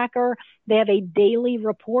Event Tracker, they have a daily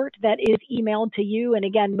report that is emailed to you. And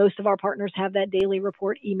again, most of our partners have that daily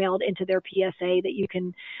report emailed into their PSA that you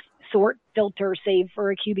can sort, filter, save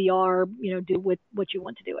for a QBR, do with what you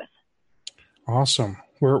want to do with. Awesome.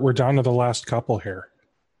 We're down to the last couple here.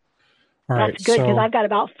 All right. That's good, because I've got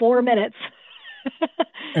about 4 minutes.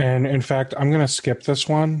 And in fact, I'm going to skip this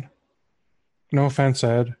one. No offense,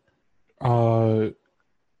 Ed.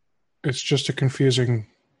 It's just a confusing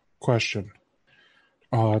question.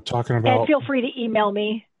 Talking about... Ed, feel free to email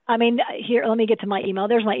me. I mean, here, let me get to my email.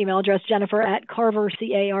 There's my email address, Jennifer@Carver,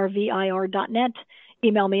 CARVIR.net.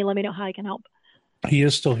 Email me. Let me know how I can help. He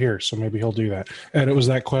is still here, so maybe he'll do that. And it was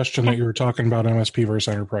that question that you were talking about, MSP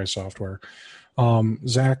versus enterprise software.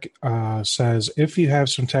 Zach says, if you have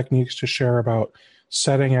some techniques to share about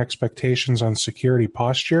setting expectations on security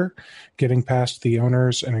posture, getting past the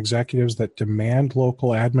owners and executives that demand local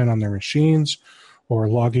admin on their machines, or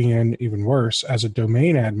logging in, even worse, as a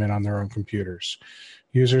domain admin on their own computers.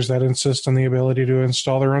 Users that insist on the ability to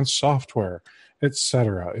install their own software,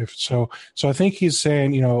 etc. So I think he's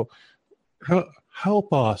saying,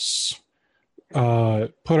 help us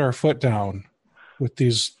put our foot down with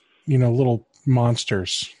these, little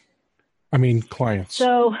monsters. I mean, clients.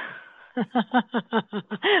 So,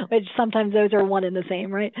 which sometimes those are one and the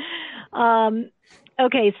same, right?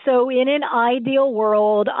 Okay, so in an ideal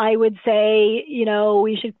world, I would say,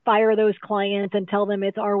 we should fire those clients and tell them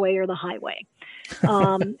it's our way or the highway.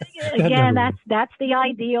 Again, that's the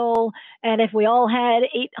ideal. And if we all had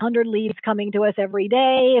 800 leads coming to us every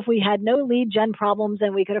day, if we had no lead gen problems,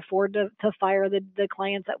 then we could afford to fire the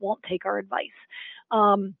clients that won't take our advice.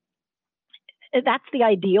 That's the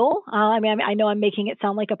ideal. I know I'm making it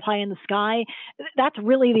sound like a pie in the sky. That's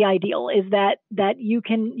really the ideal, is that you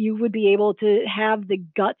would be able to have the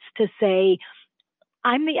guts to say,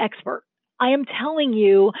 I'm the expert. I am telling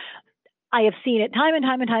you, I have seen it time and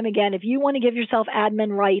time and time again. If you want to give yourself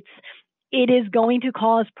admin rights, it is going to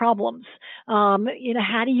cause problems. How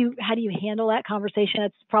do you handle that conversation?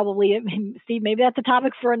 It's probably, Steve, maybe that's a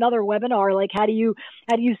topic for another webinar. Like, how do you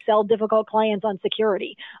sell difficult clients on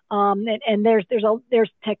security? And there's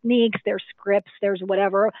techniques, there's scripts, there's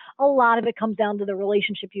whatever. A lot of it comes down to the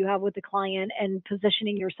relationship you have with the client and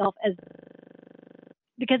positioning yourself as.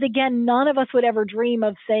 Because again, none of us would ever dream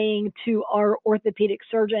of saying to our orthopedic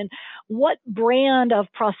surgeon, what brand of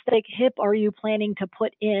prosthetic hip are you planning to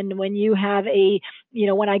put in when you have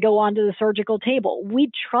when I go onto the surgical table?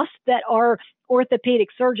 We trust that our orthopedic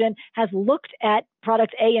surgeon has looked at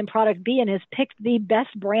product A and product B and has picked the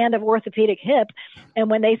best brand of orthopedic hip. And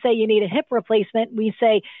when they say you need a hip replacement, we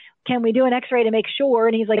say, can we do an x-ray to make sure?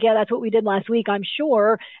 And he's like, yeah, that's what we did last week, I'm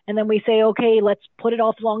sure. And then we say, okay, let's put it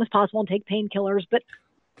off as long as possible and take painkillers. But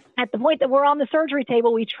at the point that we're on the surgery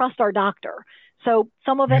table, we trust our doctor. So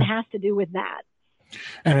some of it has to do with that.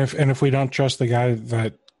 And if we don't trust the guy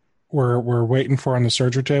that we're waiting for on the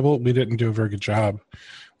surgery table, we didn't do a very good job.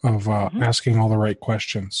 of asking all the right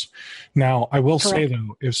questions. Now, I will say,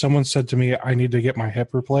 though, if someone said to me, I need to get my hip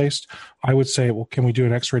replaced, I would say, well, can we do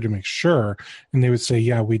an x-ray to make sure? And they would say,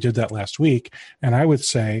 yeah, we did that last week. And I would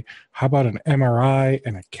say, how about an MRI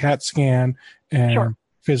and a CAT scan and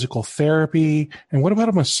physical therapy? And what about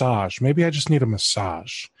a massage? Maybe I just need a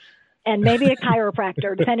massage. And maybe a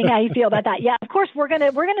chiropractor, depending how you feel about that. Yeah, of course, we're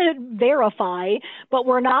gonna verify, but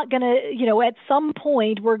we're not gonna, at some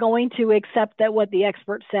point, we're going to accept that what the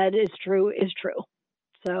expert said is true.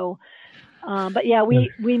 So, but yeah, we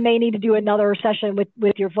may need to do another session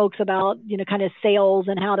with your folks about, kind of sales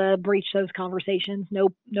and how to breach those conversations. No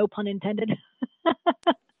pun intended.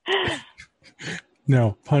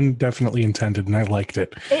 No, pun definitely intended, and I liked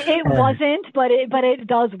it. It wasn't, but it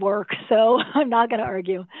does work, so I'm not going to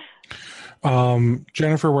argue.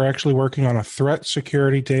 Jennifer, we're actually working on a threat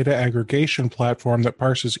security data aggregation platform that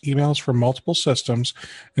parses emails from multiple systems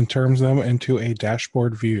and turns them into a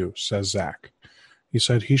dashboard view, says Zach. He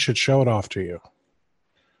said he should show it off to you.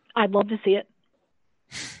 I'd love to see it.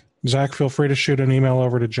 Zach, feel free to shoot an email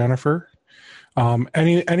over to Jennifer.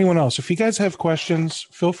 Anyone else, if you guys have questions,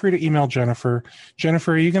 feel free to email Jennifer.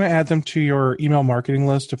 Jennifer, are you going to add them to your email marketing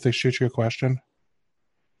list if they shoot you a question?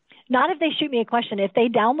 Not if they shoot me a question. If they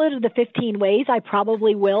downloaded the 15 ways, I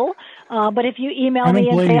probably will. But if you email me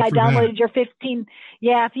and say I downloaded your 15,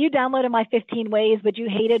 if you downloaded my 15 ways, but you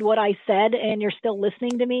hated what I said and you're still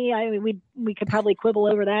listening to me, I mean, we could probably quibble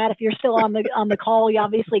over that. If you're still on the call, you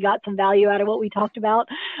obviously got some value out of what we talked about.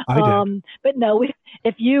 I did. But no,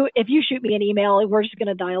 if you shoot me an email, we're just going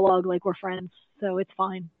to dialogue like we're friends. So it's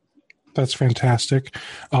fine. That's fantastic.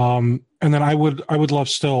 And then I would love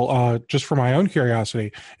still, just for my own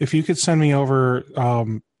curiosity, if you could send me over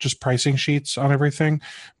just pricing sheets on everything,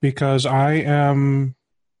 because I'm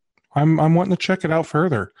wanting to check it out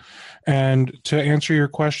further. And to answer your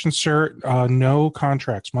question, sir, no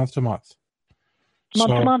contracts, month to month.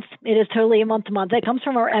 Month to month. It is totally a month to month. That comes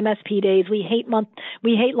from our MSP days. We hate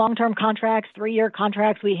long-term contracts, 3-year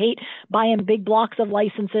contracts. We hate buying big blocks of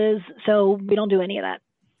licenses. So we don't do any of that.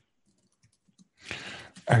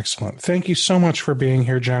 Excellent. Thank you so much for being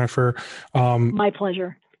here, Jennifer. My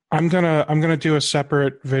pleasure. I'm gonna do a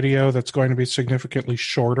separate video that's going to be significantly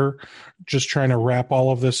shorter, just trying to wrap all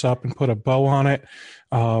of this up and put a bow on it.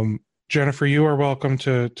 Jennifer, you are welcome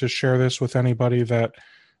to share this with anybody that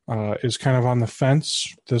is kind of on the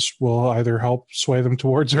fence. This will either help sway them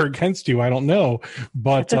towards or against you. I don't know,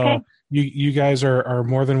 but okay. You guys are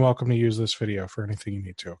more than welcome to use this video for anything you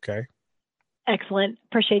need to. Okay. Excellent.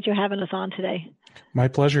 Appreciate you having us on today. My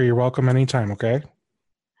pleasure. You're welcome anytime, okay?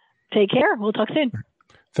 Take care. We'll talk soon.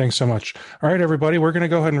 Thanks so much. All right, everybody, we're going to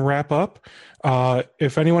go ahead and wrap up.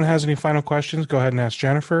 If anyone has any final questions, go ahead and ask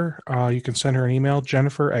Jennifer. You can send her an email,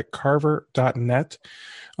 jennifer@carver.net.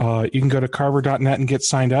 You can go to carver.net and get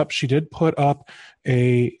signed up. She did put up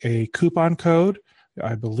a coupon code.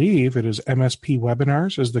 I believe it is MSP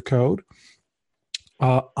Webinars is the code.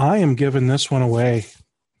 I am giving this one away.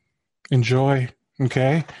 Enjoy.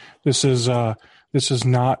 Okay. This is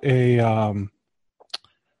not a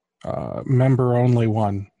member only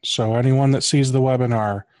one. So anyone that sees the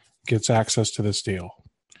webinar gets access to this deal.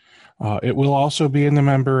 It will also be in the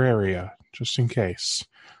member area, just in case.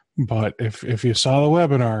 But if you saw the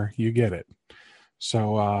webinar, you get it.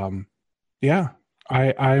 So I'm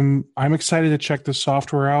excited to check this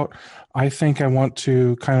software out. I think I want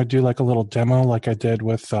to kind of do like a little demo, like I did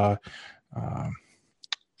with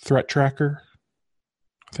Threat Tracker.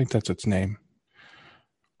 I think that's its name.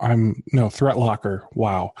 Threat Locker.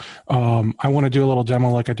 Wow. I want to do a little demo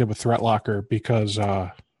like I did with Threat Locker because,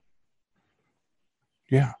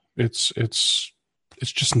 it's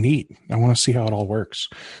just neat. I want to see how it all works.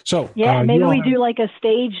 So maybe we do like a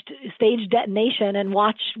staged detonation and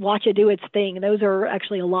watch it do its thing. Those are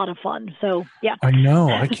actually a lot of fun. So yeah. I know.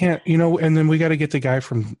 I can't. And then we got to get the guy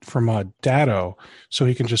from Datto so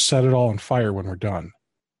he can just set it all on fire when we're done.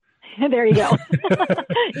 There you go.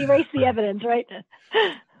 Erase the evidence, right?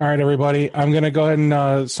 All right, everybody. I'm going to go ahead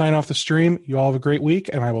and sign off the stream. You all have a great week,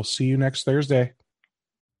 and I will see you next Thursday.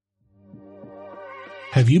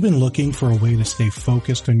 Have you been looking for a way to stay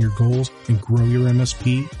focused on your goals and grow your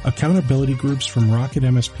MSP? Accountability groups from Rocket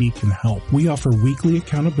MSP can help. We offer weekly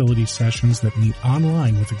accountability sessions that meet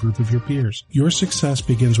online with a group of your peers. Your success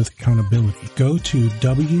begins with accountability. Go to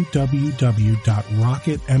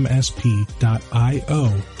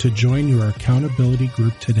www.rocketmsp.io to join your accountability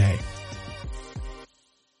group today.